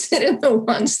interested in the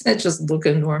ones that just look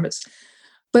enormous.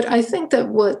 But I think that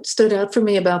what stood out for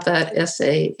me about that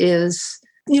essay is,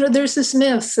 there's this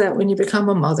myth that when you become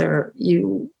a mother,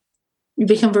 you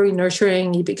become very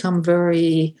nurturing, you become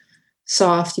very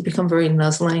soft, you become very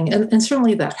nuzzling. And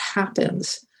certainly that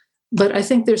happens. But I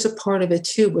think there's a part of it,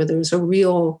 too, where there's a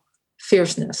real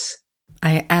fierceness.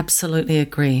 I absolutely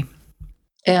agree.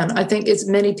 And I think it's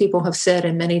many people have said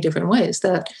in many different ways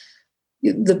that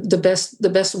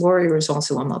the best warrior is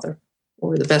also a mother,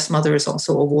 or the best mother is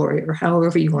also a warrior,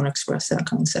 however you want to express that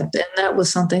concept. And that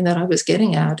was something that I was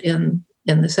getting at in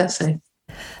this essay.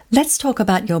 Let's talk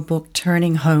about your book,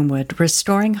 Turning Homeward,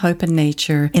 Restoring Hope and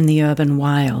Nature in the Urban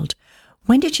Wild.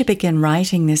 When did you begin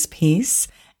writing this piece,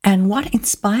 and what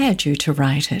inspired you to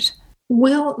write it?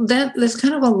 Well, that's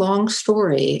kind of a long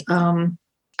story.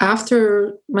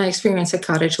 After my experience at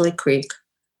Cottage Lake Creek,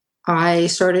 I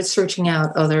started searching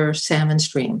out other salmon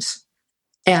streams.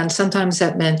 And sometimes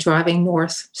that meant driving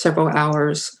north several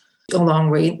hours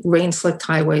along rain-slicked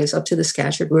highways up to the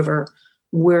Skagit River,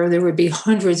 where there would be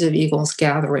hundreds of eagles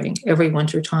gathering every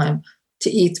wintertime to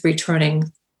eat the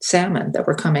returning salmon that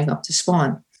were coming up to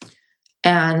spawn.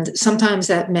 And sometimes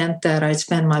that meant that I'd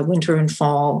spend my winter and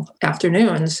fall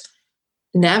afternoons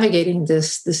navigating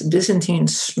this Byzantine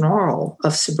snarl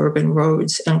of suburban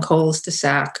roads and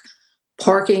cul-de-sac,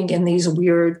 parking in these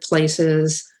weird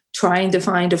places, trying to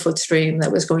find a foot stream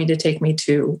that was going to take me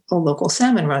to a local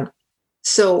salmon run.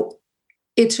 So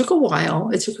it took a while,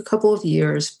 it took a couple of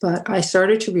years, but I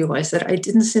started to realize that I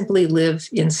didn't simply live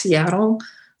in Seattle,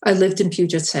 I lived in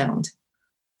Puget Sound.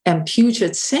 And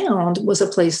Puget Sound was a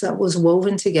place that was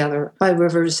woven together by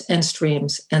rivers and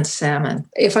streams and salmon.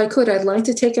 If I could, I'd like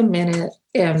to take a minute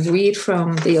and read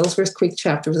from the Ellsworth Creek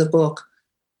chapter of the book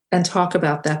and talk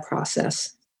about that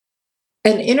process.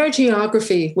 An inner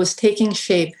geography was taking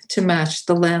shape to match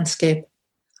the landscape.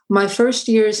 My first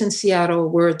years in Seattle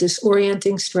were a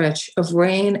disorienting stretch of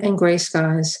rain and gray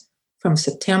skies from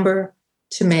September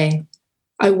to May.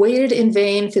 I waited in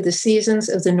vain for the seasons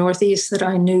of the Northeast that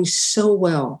I knew so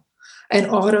well. An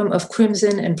autumn of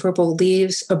crimson and purple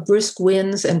leaves, of brisk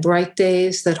winds and bright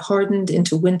days that hardened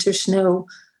into winter snow,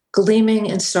 gleaming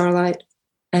in starlight,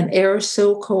 an air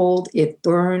so cold it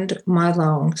burned my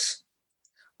lungs.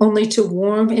 Only to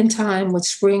warm in time with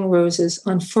spring roses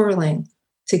unfurling,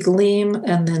 to gleam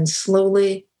and then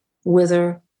slowly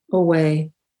wither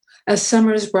away, as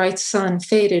summer's bright sun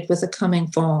faded with the coming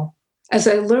fall. As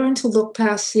I learned to look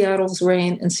past Seattle's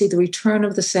rain and see the return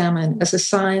of the salmon as a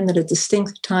sign that a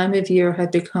distinct time of year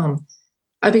had become,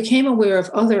 I became aware of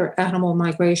other animal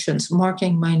migrations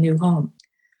marking my new home.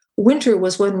 Winter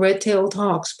was when red-tailed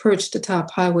hawks perched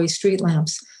atop highway street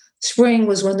lamps. Spring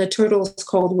was when the turtles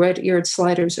called red-eared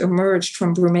sliders emerged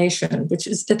from brumation,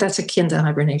 that's akin to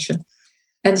hibernation,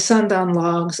 and sundown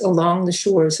logs along the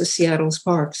shores of Seattle's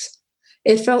parks.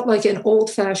 It felt like an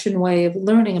old-fashioned way of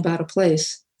learning about a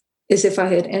place, as if I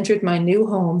had entered my new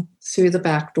home through the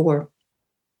back door.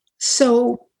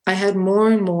 So I had more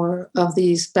and more of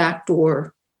these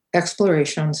backdoor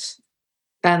explorations,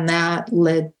 and that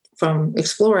led from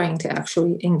exploring to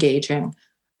actually engaging.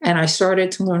 And I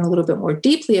started to learn a little bit more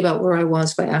deeply about where I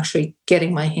was by actually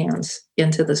getting my hands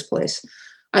into this place.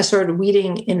 I started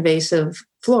weeding invasive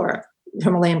flora,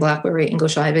 Himalayan blackberry,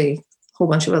 English ivy, a whole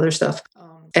bunch of other stuff.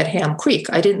 At Ham Creek.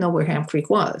 I didn't know where Ham Creek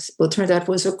was. Well, it turned out it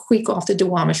was a creek off the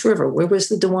Duwamish River. Where was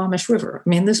the Duwamish River? I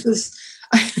mean,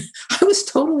 I was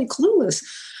totally clueless.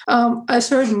 I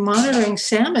started monitoring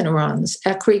salmon runs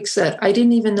at creeks that I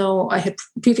didn't even know I had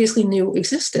previously knew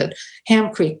existed.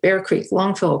 Ham Creek, Bear Creek,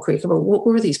 Longfellow Creek. What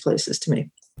were these places to me?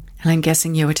 And I'm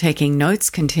guessing you were taking notes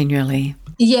continually.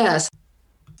 Yes.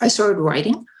 I started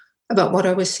writing about what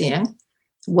I was seeing,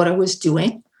 what I was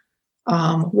doing,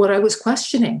 what I was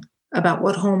questioning about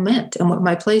what home meant and what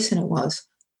my place in it was,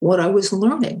 what I was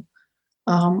learning.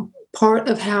 Part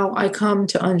of how I come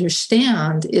to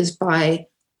understand is by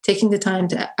taking the time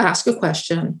to ask a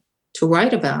question, to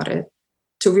write about it,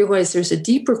 to realize there's a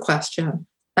deeper question,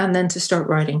 and then to start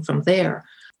writing from there.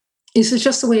 This is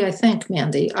just the way I think,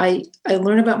 Mandy. I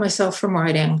learn about myself from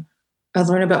writing. I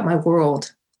learn about my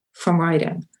world from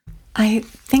writing. I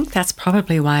think that's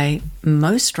probably why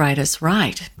most writers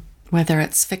write. Whether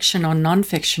it's fiction or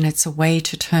nonfiction, it's a way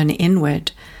to turn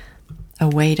inward, a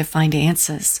way to find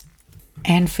answers.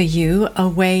 And for you, a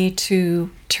way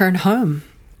to turn home,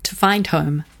 to find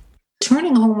home.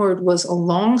 Turning homeward was a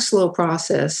long, slow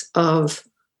process of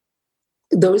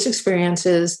those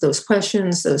experiences, those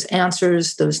questions, those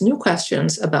answers, those new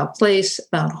questions about place,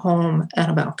 about home, and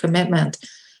about commitment.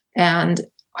 And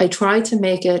I tried to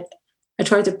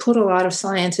put a lot of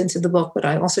science into the book, but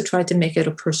I also tried to make it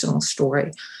a personal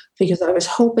story, because I was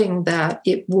hoping that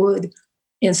it would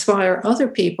inspire other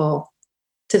people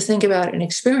to think about and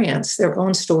experience their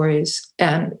own stories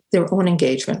and their own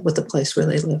engagement with the place where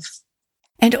they live.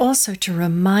 And also to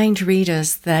remind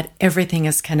readers that everything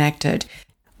is connected,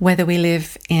 whether we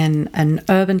live in an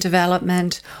urban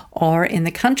development or in the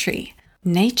country.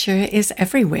 Nature is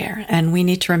everywhere, and we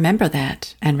need to remember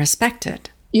that and respect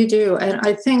it. You do. And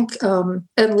I think,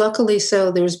 and luckily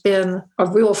so, there's been a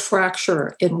real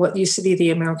fracture in what used to be the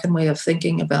American way of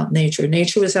thinking about nature.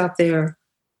 Nature was out there.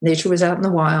 Nature was out in the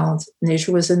wild.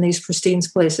 Nature was in these pristine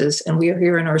places. And we are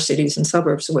here in our cities and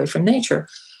suburbs away from nature.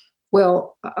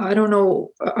 Well, I don't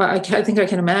know. I think I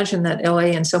can imagine that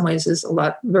LA in some ways is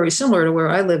very similar to where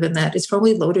I live, in that it's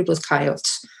probably loaded with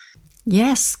coyotes.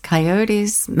 Yes,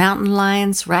 coyotes, mountain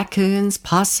lions, raccoons,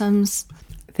 possums.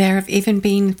 There have even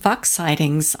been fox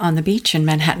sightings on the beach in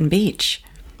Manhattan Beach.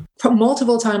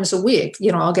 Multiple times a week,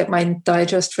 I'll get my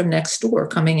digest from next door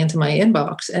coming into my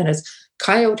inbox, and it's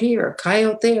coyote here,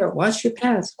 coyote there, watch your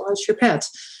pets, watch your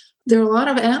pets. There are a lot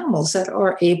of animals that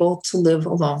are able to live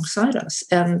alongside us,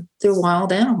 and they're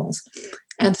wild animals.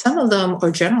 And some of them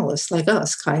are generalists like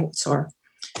us, coyotes are.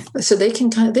 So they can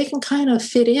kind of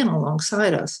fit in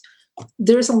alongside us.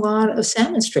 There's a lot of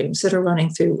salmon streams that are running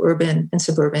through urban and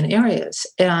suburban areas.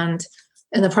 And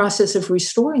in the process of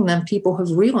restoring them, people have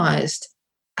realized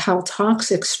how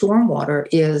toxic stormwater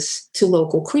is to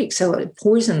local creeks. So it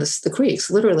poisons the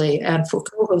creeks, literally. And for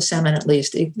coho salmon, at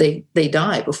least, they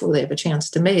die before they have a chance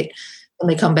to mate when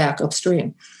they come back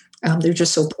upstream. They're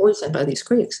just so poisoned by these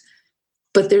creeks.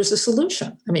 But there's a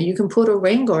solution. I mean, you can put a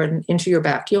rain garden into your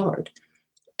backyard.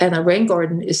 And a rain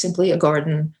garden is simply a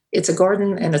garden. It's a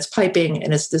garden and it's piping,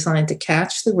 and it's designed to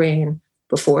catch the rain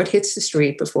before it hits the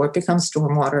street, before it becomes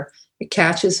stormwater. It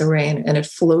catches the rain and it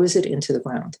flows it into the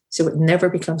ground. So it never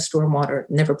becomes stormwater,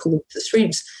 never pollutes the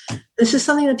streams. This is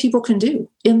something that people can do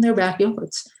in their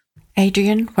backyards.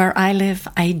 Adrienne, where I live,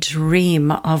 I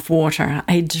dream of water.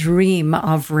 I dream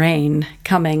of rain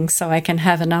coming so I can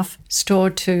have enough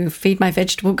stored to feed my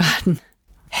vegetable garden.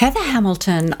 Heather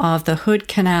Hamilton of the Hood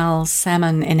Canal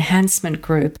Salmon Enhancement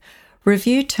Group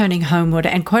reviewed Turning Homeward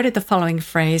and quoted the following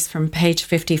phrase from page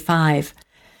 55.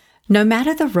 No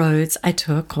matter the roads I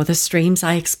took or the streams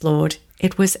I explored,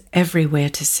 it was everywhere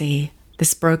to see,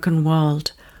 this broken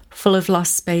world, full of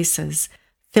lost spaces,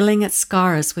 filling its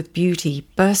scars with beauty,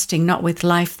 bursting not with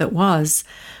life that was,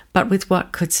 but with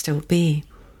what could still be.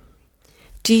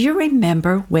 Do you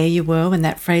remember where you were when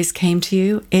that phrase came to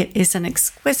you? It is an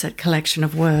exquisite collection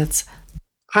of words.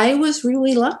 I was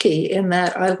really lucky in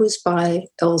that I was by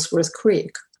Ellsworth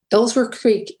Creek. Ellsworth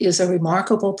Creek is a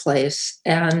remarkable place,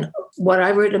 and what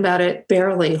I've written about it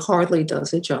hardly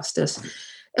does it justice.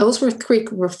 Ellsworth Creek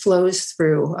flows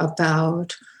through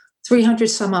about 300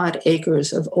 some odd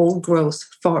acres of old growth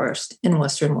forest in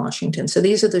Western Washington. So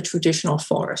these are the traditional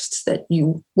forests that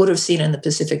you would have seen in the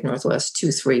Pacific Northwest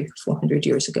 400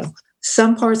 years ago.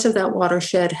 Some parts of that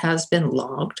watershed has been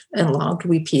logged and logged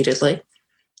repeatedly.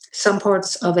 Some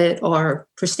parts of it are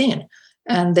pristine.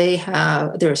 And there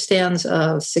are stands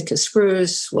of Sitka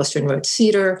spruce, western red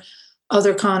cedar,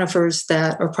 other conifers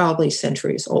that are probably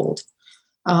centuries old.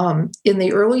 In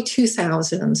the early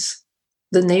 2000s,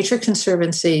 the Nature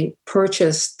Conservancy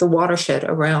purchased the watershed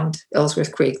around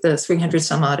Ellsworth Creek, the 300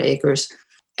 some odd acres.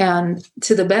 And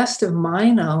to the best of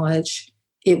my knowledge,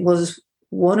 it was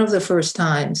one of the first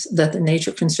times that the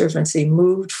Nature Conservancy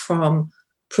moved from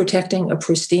protecting a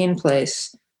pristine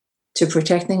place to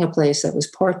protecting a place that was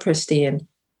part pristine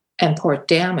and part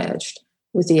damaged,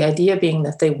 with the idea being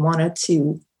that they wanted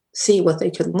to see what they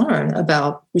could learn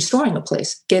about restoring a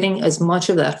place, getting as much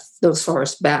of those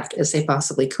forests back as they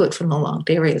possibly could from the logged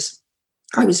areas.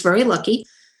 I was very lucky.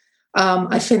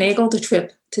 I finagled a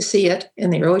trip to see it in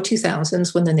the early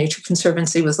 2000s when the Nature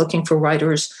Conservancy was looking for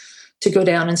writers to go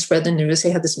down and spread the news.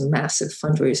 They had this massive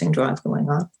fundraising drive going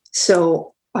on.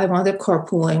 So I wound up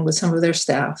carpooling with some of their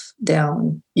staff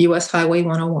down US Highway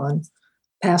 101,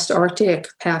 past Arctic,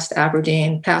 past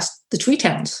Aberdeen, past the tree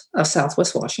towns of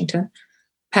Southwest Washington,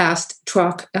 past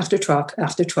truck after truck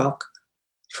after truck,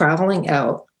 traveling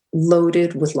out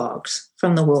loaded with logs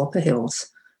from the Willapa Hills.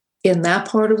 In that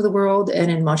part of the world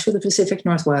and in much of the Pacific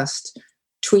Northwest,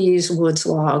 trees, woods,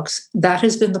 logs, that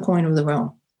has been the coin of the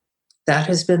realm. That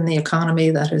has been the economy,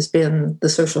 that has been the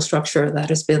social structure, that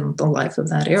has been the life of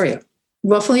that area.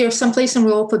 Roughly someplace in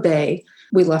Willapa Bay,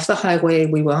 we left the highway.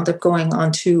 We wound up going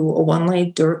onto a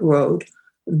one-lane dirt road.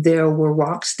 There were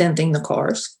rocks denting the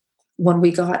cars. When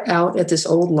we got out at this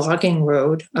old logging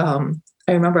road, I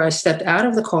remember I stepped out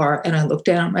of the car and I looked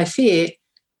down at my feet,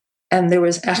 and there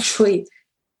was actually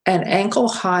an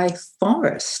ankle-high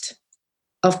forest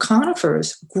of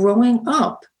conifers growing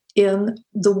up in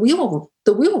the wheel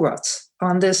ruts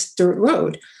on this dirt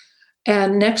road.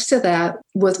 And next to that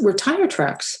were tire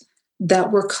tracks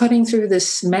that were cutting through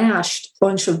this smashed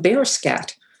bunch of bear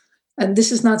scat. And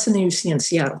this is not something you see in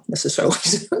Seattle necessarily.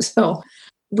 So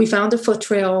we found a foot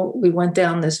trail. We went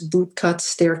down this boot-cut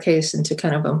staircase into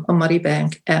kind of a muddy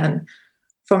bank. And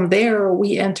from there,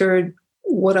 we entered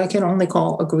what I can only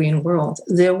call a green world.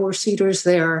 There were cedars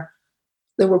there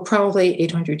that were probably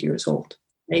 800 years old,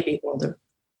 maybe older.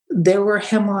 There were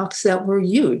hemlocks that were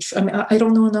huge. I mean, I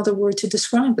don't know another word to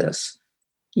describe this.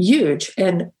 Huge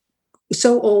and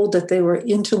so old that they were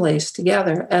interlaced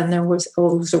together. And there was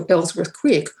Ellsworth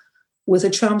Creek with a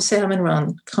chum salmon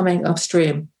run coming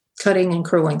upstream, cutting and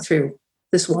curling through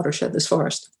this watershed, this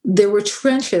forest. There were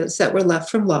trenches that were left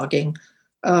from logging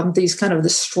these kind of the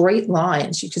straight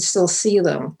lines. You could still see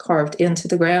them carved into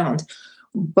the ground,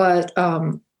 but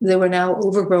they were now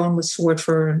overgrown with sword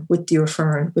fern, with deer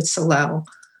fern, with salal.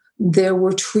 There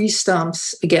were tree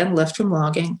stumps, again, left from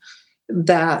logging,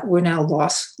 that were now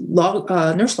nurse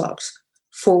logs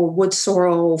for wood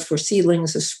sorrel, for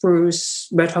seedlings of spruce,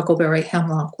 red huckleberry,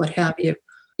 hemlock, what have you.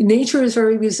 Nature is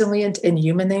very resilient and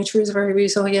human nature is very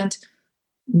resilient.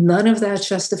 None of that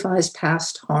justifies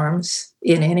past harms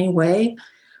in any way.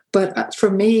 But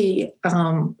for me,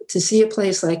 to see a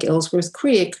place like Ellsworth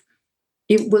Creek,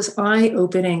 it was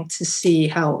eye-opening to see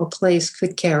how a place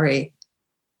could carry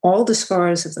all the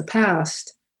scars of the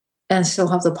past and still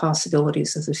have the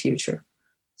possibilities of the future.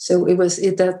 So it was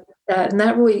it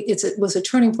was a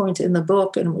turning point in the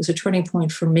book, and it was a turning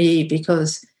point for me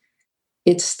because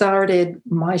it started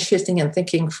my shifting and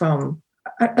thinking from,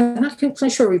 I'm not completely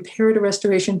sure repair to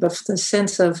restoration, but the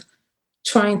sense of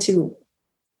trying to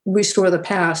restore the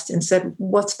past and said,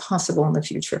 what's possible in the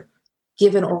future?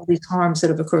 Given all these harms that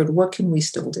have occurred, what can we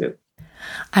still do?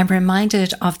 I'm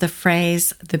reminded of the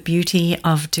phrase, the beauty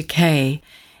of decay,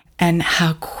 and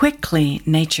how quickly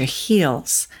nature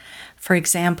heals. For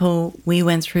example, we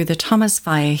went through the Thomas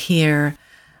fire here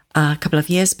a couple of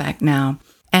years back now,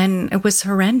 and it was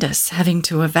horrendous having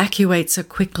to evacuate so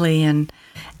quickly and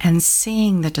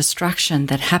seeing the destruction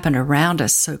that happened around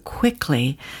us so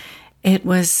quickly. It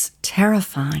was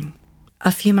terrifying.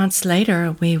 A few months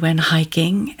later, we went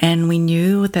hiking and we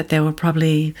knew that there were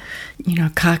probably,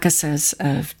 carcasses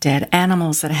of dead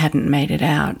animals that hadn't made it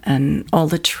out and all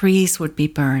the trees would be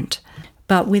burnt.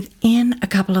 But within a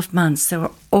couple of months, there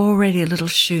were already little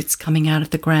shoots coming out of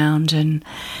the ground, and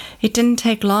it didn't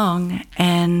take long,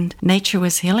 and nature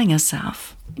was healing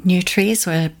herself. New trees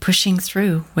were pushing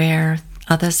through where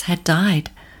others had died.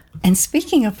 And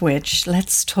speaking of which,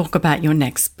 let's talk about your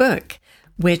next book,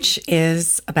 which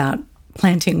is about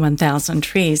planting 1,000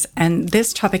 trees. And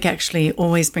this topic actually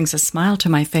always brings a smile to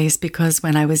my face because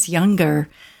when I was younger,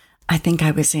 I think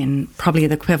I was in probably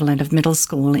the equivalent of middle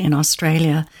school in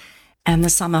Australia, and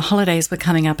the summer holidays were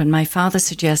coming up, and my father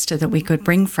suggested that we could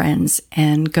bring friends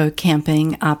and go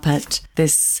camping up at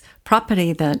this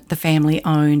property that the family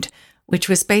owned, which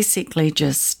was basically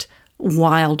just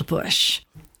wild bush.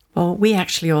 Well, we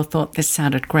actually all thought this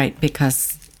sounded great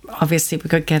because obviously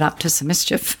we could get up to some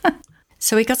mischief.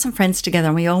 So we got some friends together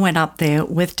and we all went up there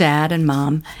with Dad and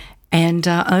Mom, and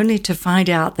only to find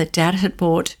out that Dad had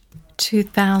bought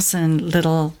 2,000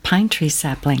 little pine tree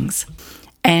saplings.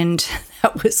 And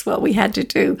that was what we had to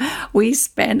do. We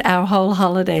spent our whole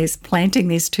holidays planting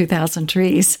these 2,000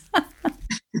 trees.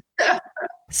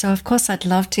 So, of course, I'd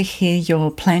love to hear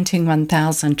your planting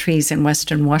 1,000 trees in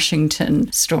Western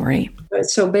Washington story.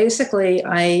 So basically,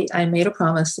 I made a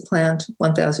promise to plant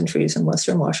 1,000 trees in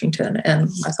Western Washington, and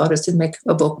I thought I was to make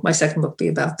a book, my second book, be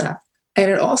about that.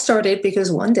 And it all started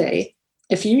because one day,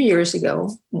 a few years ago,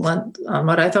 what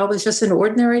I thought was just an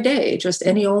ordinary day, just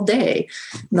any old day,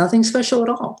 nothing special at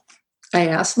all, I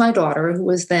asked my daughter, who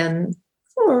was then,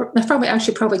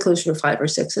 probably closer to 5 or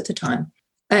 6 at the time,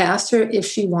 I asked her if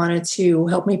she wanted to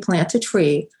help me plant a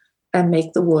tree and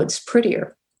make the woods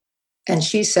prettier. And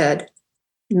she said,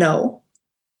 no,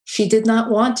 she did not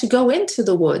want to go into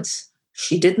the woods.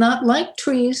 She did not like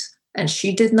trees, and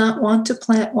she did not want to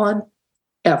plant one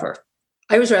ever.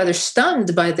 I was rather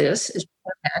stunned by this, as you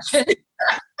can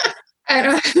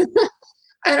imagine.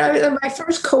 and my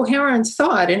first coherent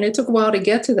thought, and it took a while to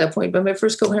get to that point, but my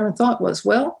first coherent thought was,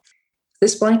 well,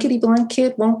 this blankety-blank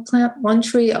kid won't plant one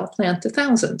tree, I'll plant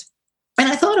 1,000. And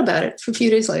I thought about it for a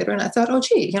few days later, and I thought, oh,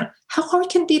 gee, how hard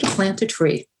can it be to plant a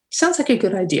tree? Sounds like a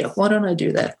good idea. Why don't I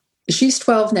do that? She's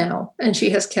 12 now, and she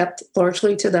has kept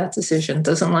largely to that decision,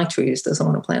 doesn't like trees, doesn't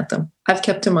want to plant them. I've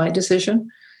kept to my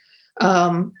decision.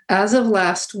 As of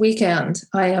last weekend,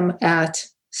 I am at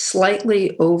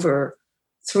slightly over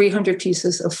 300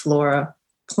 pieces of flora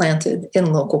planted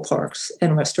in local parks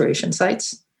and restoration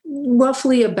sites.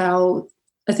 Roughly about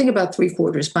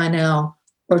 3/4 by now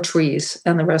are trees,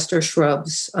 and the rest are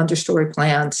shrubs, understory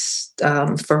plants,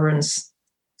 ferns,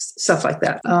 stuff like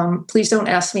that. Please don't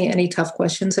ask me any tough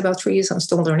questions about trees. I'm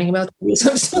still learning about trees.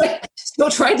 I'm still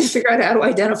trying to figure out how to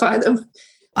identify them.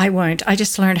 I won't. I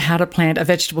just learned how to plant a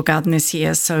vegetable garden this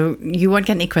year, so you won't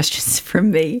get any questions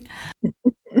from me.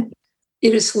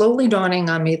 It is slowly dawning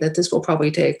on me that this will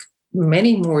probably take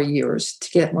many more years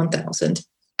to get 1,000.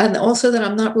 And also that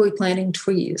I'm not really planting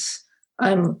trees.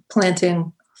 I'm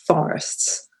planting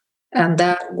forests. And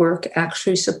that work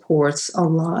actually supports a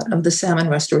lot of the salmon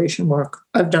restoration work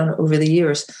I've done over the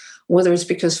years, whether it's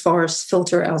because forests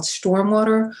filter out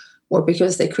stormwater or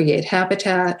because they create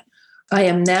habitat. I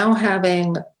am now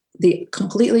having the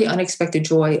completely unexpected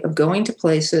joy of going to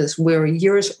places where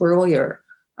years earlier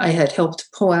I had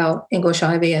helped pull out English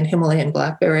ivy and Himalayan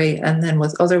blackberry, and then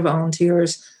with other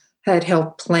volunteers had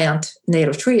helped plant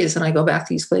native trees. And I go back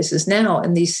to these places now,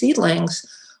 and these seedlings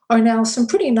are now some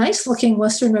pretty nice looking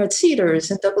Western red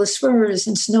cedars and Douglas firs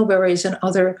and snowberries and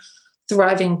other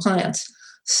thriving plants.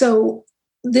 So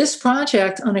this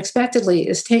project unexpectedly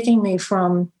is taking me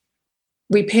from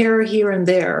repair here and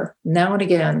there, now and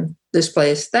again, this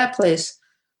place, that place.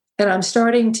 And I'm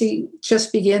starting to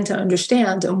just begin to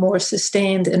understand a more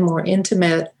sustained and more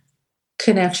intimate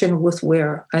connection with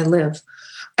where I live.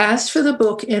 As for the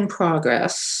book in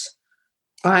progress,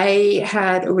 I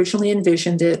had originally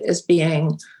envisioned it as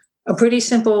being a pretty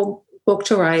simple book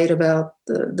to write about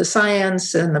the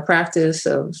science and the practice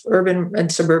of urban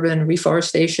and suburban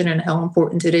reforestation and how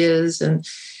important it is and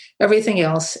everything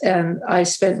else. And I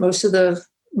spent most of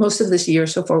this year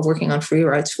so far working on free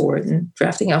writes for it and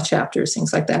drafting out chapters,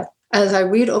 things like that. As I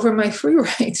read over my free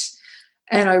writes,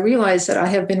 and I realize that I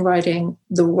have been writing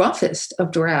the roughest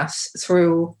of drafts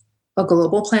through a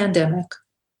global pandemic,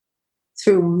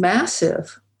 through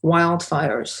massive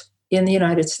wildfires in the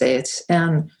United States.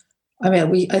 And I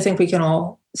mean, I think we can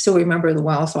all still remember the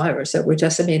wildfires that were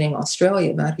decimating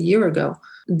Australia about a year ago.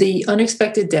 The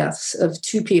unexpected deaths of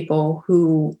two people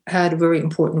who had a very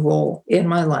important role in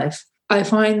my life. I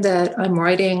find that I'm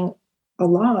writing a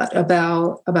lot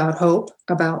about hope,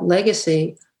 about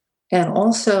legacy, and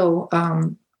also,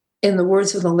 in the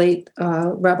words of the late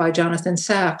Rabbi Jonathan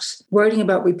Sachs, writing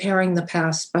about repairing the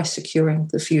past by securing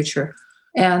the future.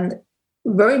 And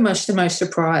very much to my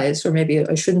surprise, or maybe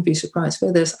I shouldn't be surprised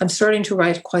by this, I'm starting to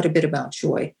write quite a bit about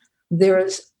joy. There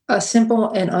is a simple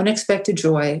and unexpected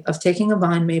joy of taking a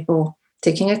vine maple,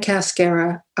 taking a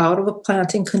cascara out of a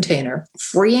planting container,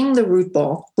 freeing the root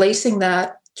ball, placing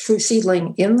that true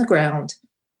seedling in the ground,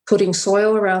 putting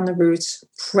soil around the roots,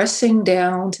 pressing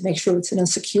down to make sure it's in a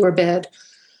secure bed,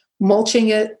 mulching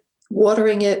it,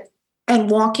 watering it,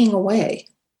 and walking away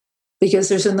because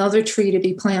there's another tree to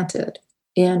be planted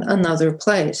in another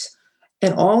place.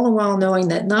 And all the while knowing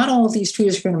that not all of these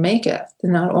trees are going to make it.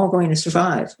 They're not all going to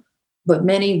survive, but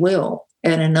many will,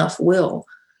 and enough will.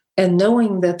 And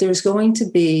knowing that there's going to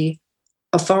be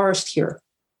a forest here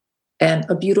and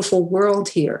a beautiful world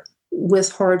here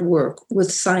with hard work,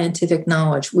 with scientific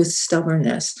knowledge, with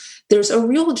stubbornness. There's a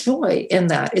real joy in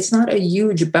that. It's not a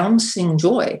huge bouncing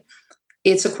joy.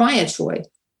 It's a quiet joy,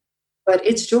 but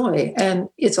it's joy. And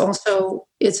it's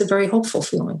a very hopeful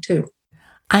feeling too.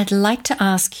 I'd like to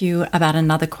ask you about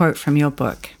another quote from your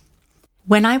book.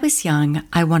 When I was young,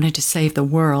 I wanted to save the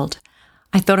world.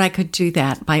 I thought I could do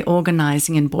that by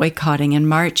organizing and boycotting and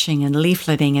marching and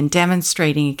leafleting and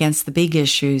demonstrating against the big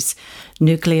issues,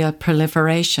 nuclear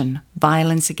proliferation,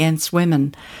 violence against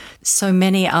women, so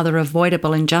many other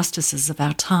avoidable injustices of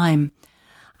our time.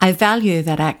 I value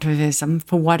that activism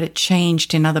for what it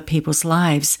changed in other people's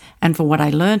lives and for what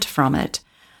I learned from it.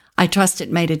 I trust it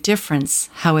made a difference,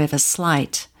 however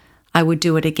slight. I would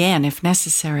do it again if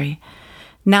necessary.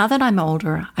 Now that I'm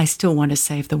older, I still want to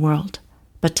save the world.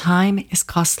 But time is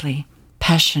costly,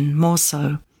 passion more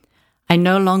so. I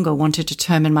no longer want to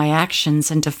determine my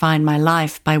actions and define my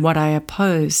life by what I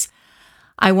oppose.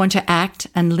 I want to act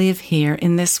and live here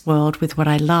in this world with what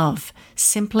I love,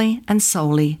 simply and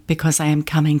solely because I am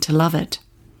coming to love it.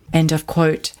 End of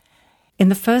quote. In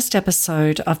the first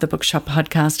episode of the Bookshop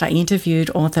podcast, I interviewed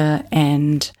author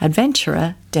and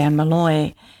adventurer Dan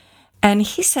Malloy. And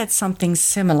he said something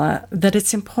similar, that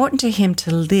it's important to him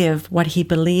to live what he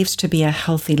believes to be a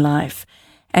healthy life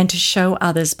and to show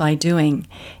others by doing.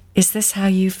 Is this how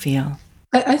you feel?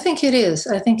 I think it is.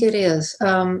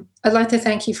 I'd like to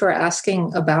thank you for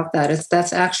asking about that.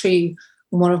 That's actually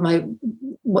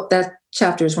that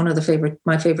chapter is one of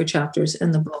my favorite chapters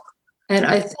in the book. And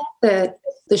I think that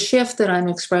the shift that I'm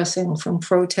expressing from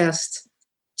protest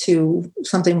to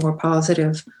something more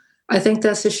positive, I think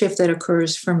that's a shift that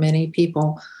occurs for many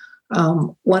people.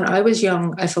 When I was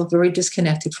young, I felt very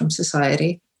disconnected from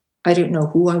society. I didn't know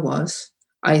who I was.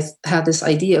 I had this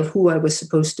idea of who I was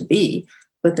supposed to be,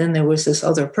 but then there was this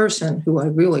other person who I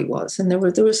really was. And there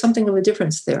was something of a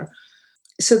difference there.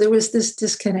 So there was this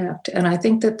disconnect. And I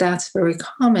think that that's very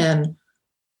common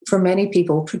for many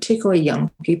people, particularly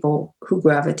young people who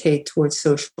gravitate towards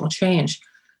social change.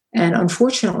 And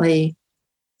unfortunately,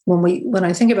 when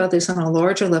I think about this on a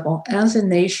larger level, as a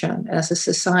nation, as a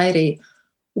society,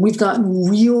 we've gotten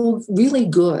really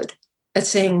good at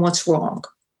saying what's wrong,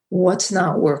 what's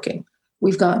not working.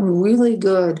 We've gotten really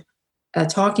good at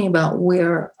talking about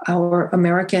where our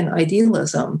American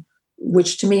idealism,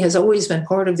 which to me has always been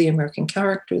part of the American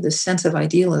character, this sense of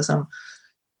idealism,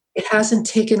 it hasn't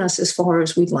taken us as far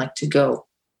as we'd like to go.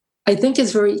 I think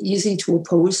it's very easy to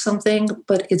oppose something,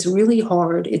 but it's really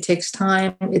hard. It takes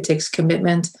time. It takes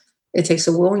commitment. It takes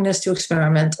a willingness to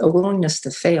experiment, a willingness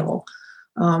to fail.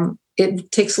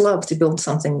 It takes love to build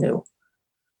something new.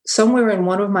 Somewhere in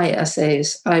one of my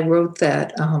essays, I wrote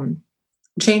that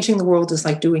changing the world is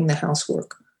like doing the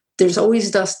housework. There's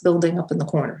always dust building up in the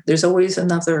corner. There's always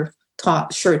another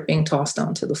shirt being tossed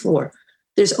onto the floor.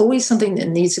 There's always something that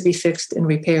needs to be fixed and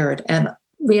repaired and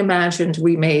reimagined,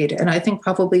 remade. And I think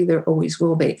probably there always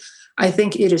will be. I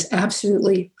think it is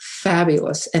absolutely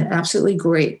fabulous and absolutely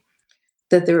great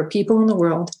that there are people in the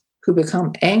world who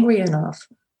become angry enough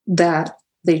that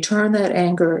they turn that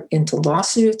anger into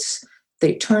lawsuits,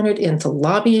 they turn it into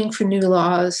lobbying for new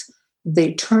laws,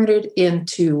 they turn it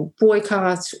into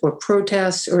boycotts or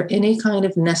protests or any kind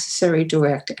of necessary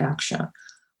direct action.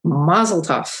 Mazel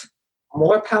tov,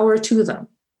 more power to them.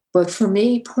 But for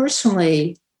me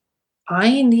personally,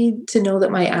 I need to know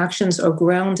that my actions are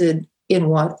grounded in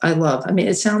what I love. I mean,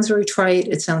 it sounds very trite,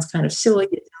 it sounds kind of silly,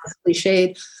 it sounds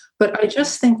cliched, but I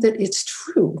just think that it's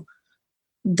true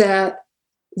that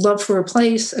love for a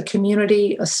place, a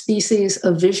community, a species,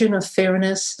 a vision of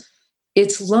fairness,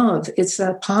 it's love. It's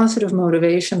that positive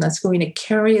motivation that's going to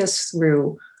carry us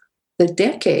through the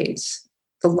decades,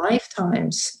 the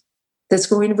lifetimes that's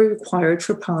going to be required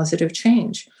for positive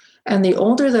change. And the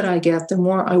older that I get, the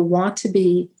more I want to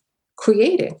be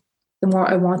creating, the more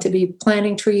I want to be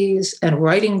planting trees and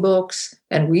writing books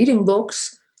and reading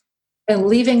books and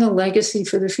leaving a legacy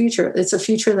for the future. It's a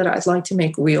future that I'd like to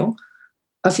make real,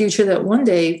 a future that one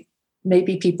day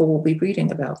maybe people will be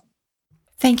reading about.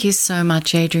 Thank you so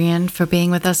much, Adrienne, for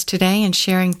being with us today and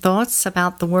sharing thoughts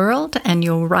about the world and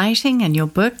your writing and your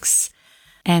books.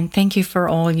 And thank you for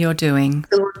all you're doing.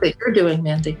 The work that you're doing,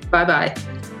 Mandy. Bye-bye.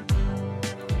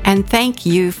 And thank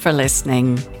you for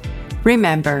listening.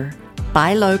 Remember,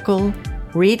 buy local,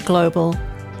 read global,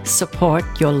 support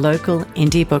your local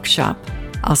indie bookshop.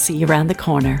 I'll see you around the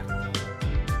corner.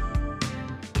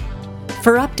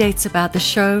 For updates about the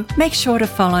show, make sure to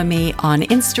follow me on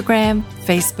Instagram,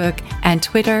 Facebook, and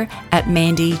Twitter at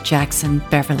Mandy Jackson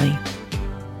Beverly.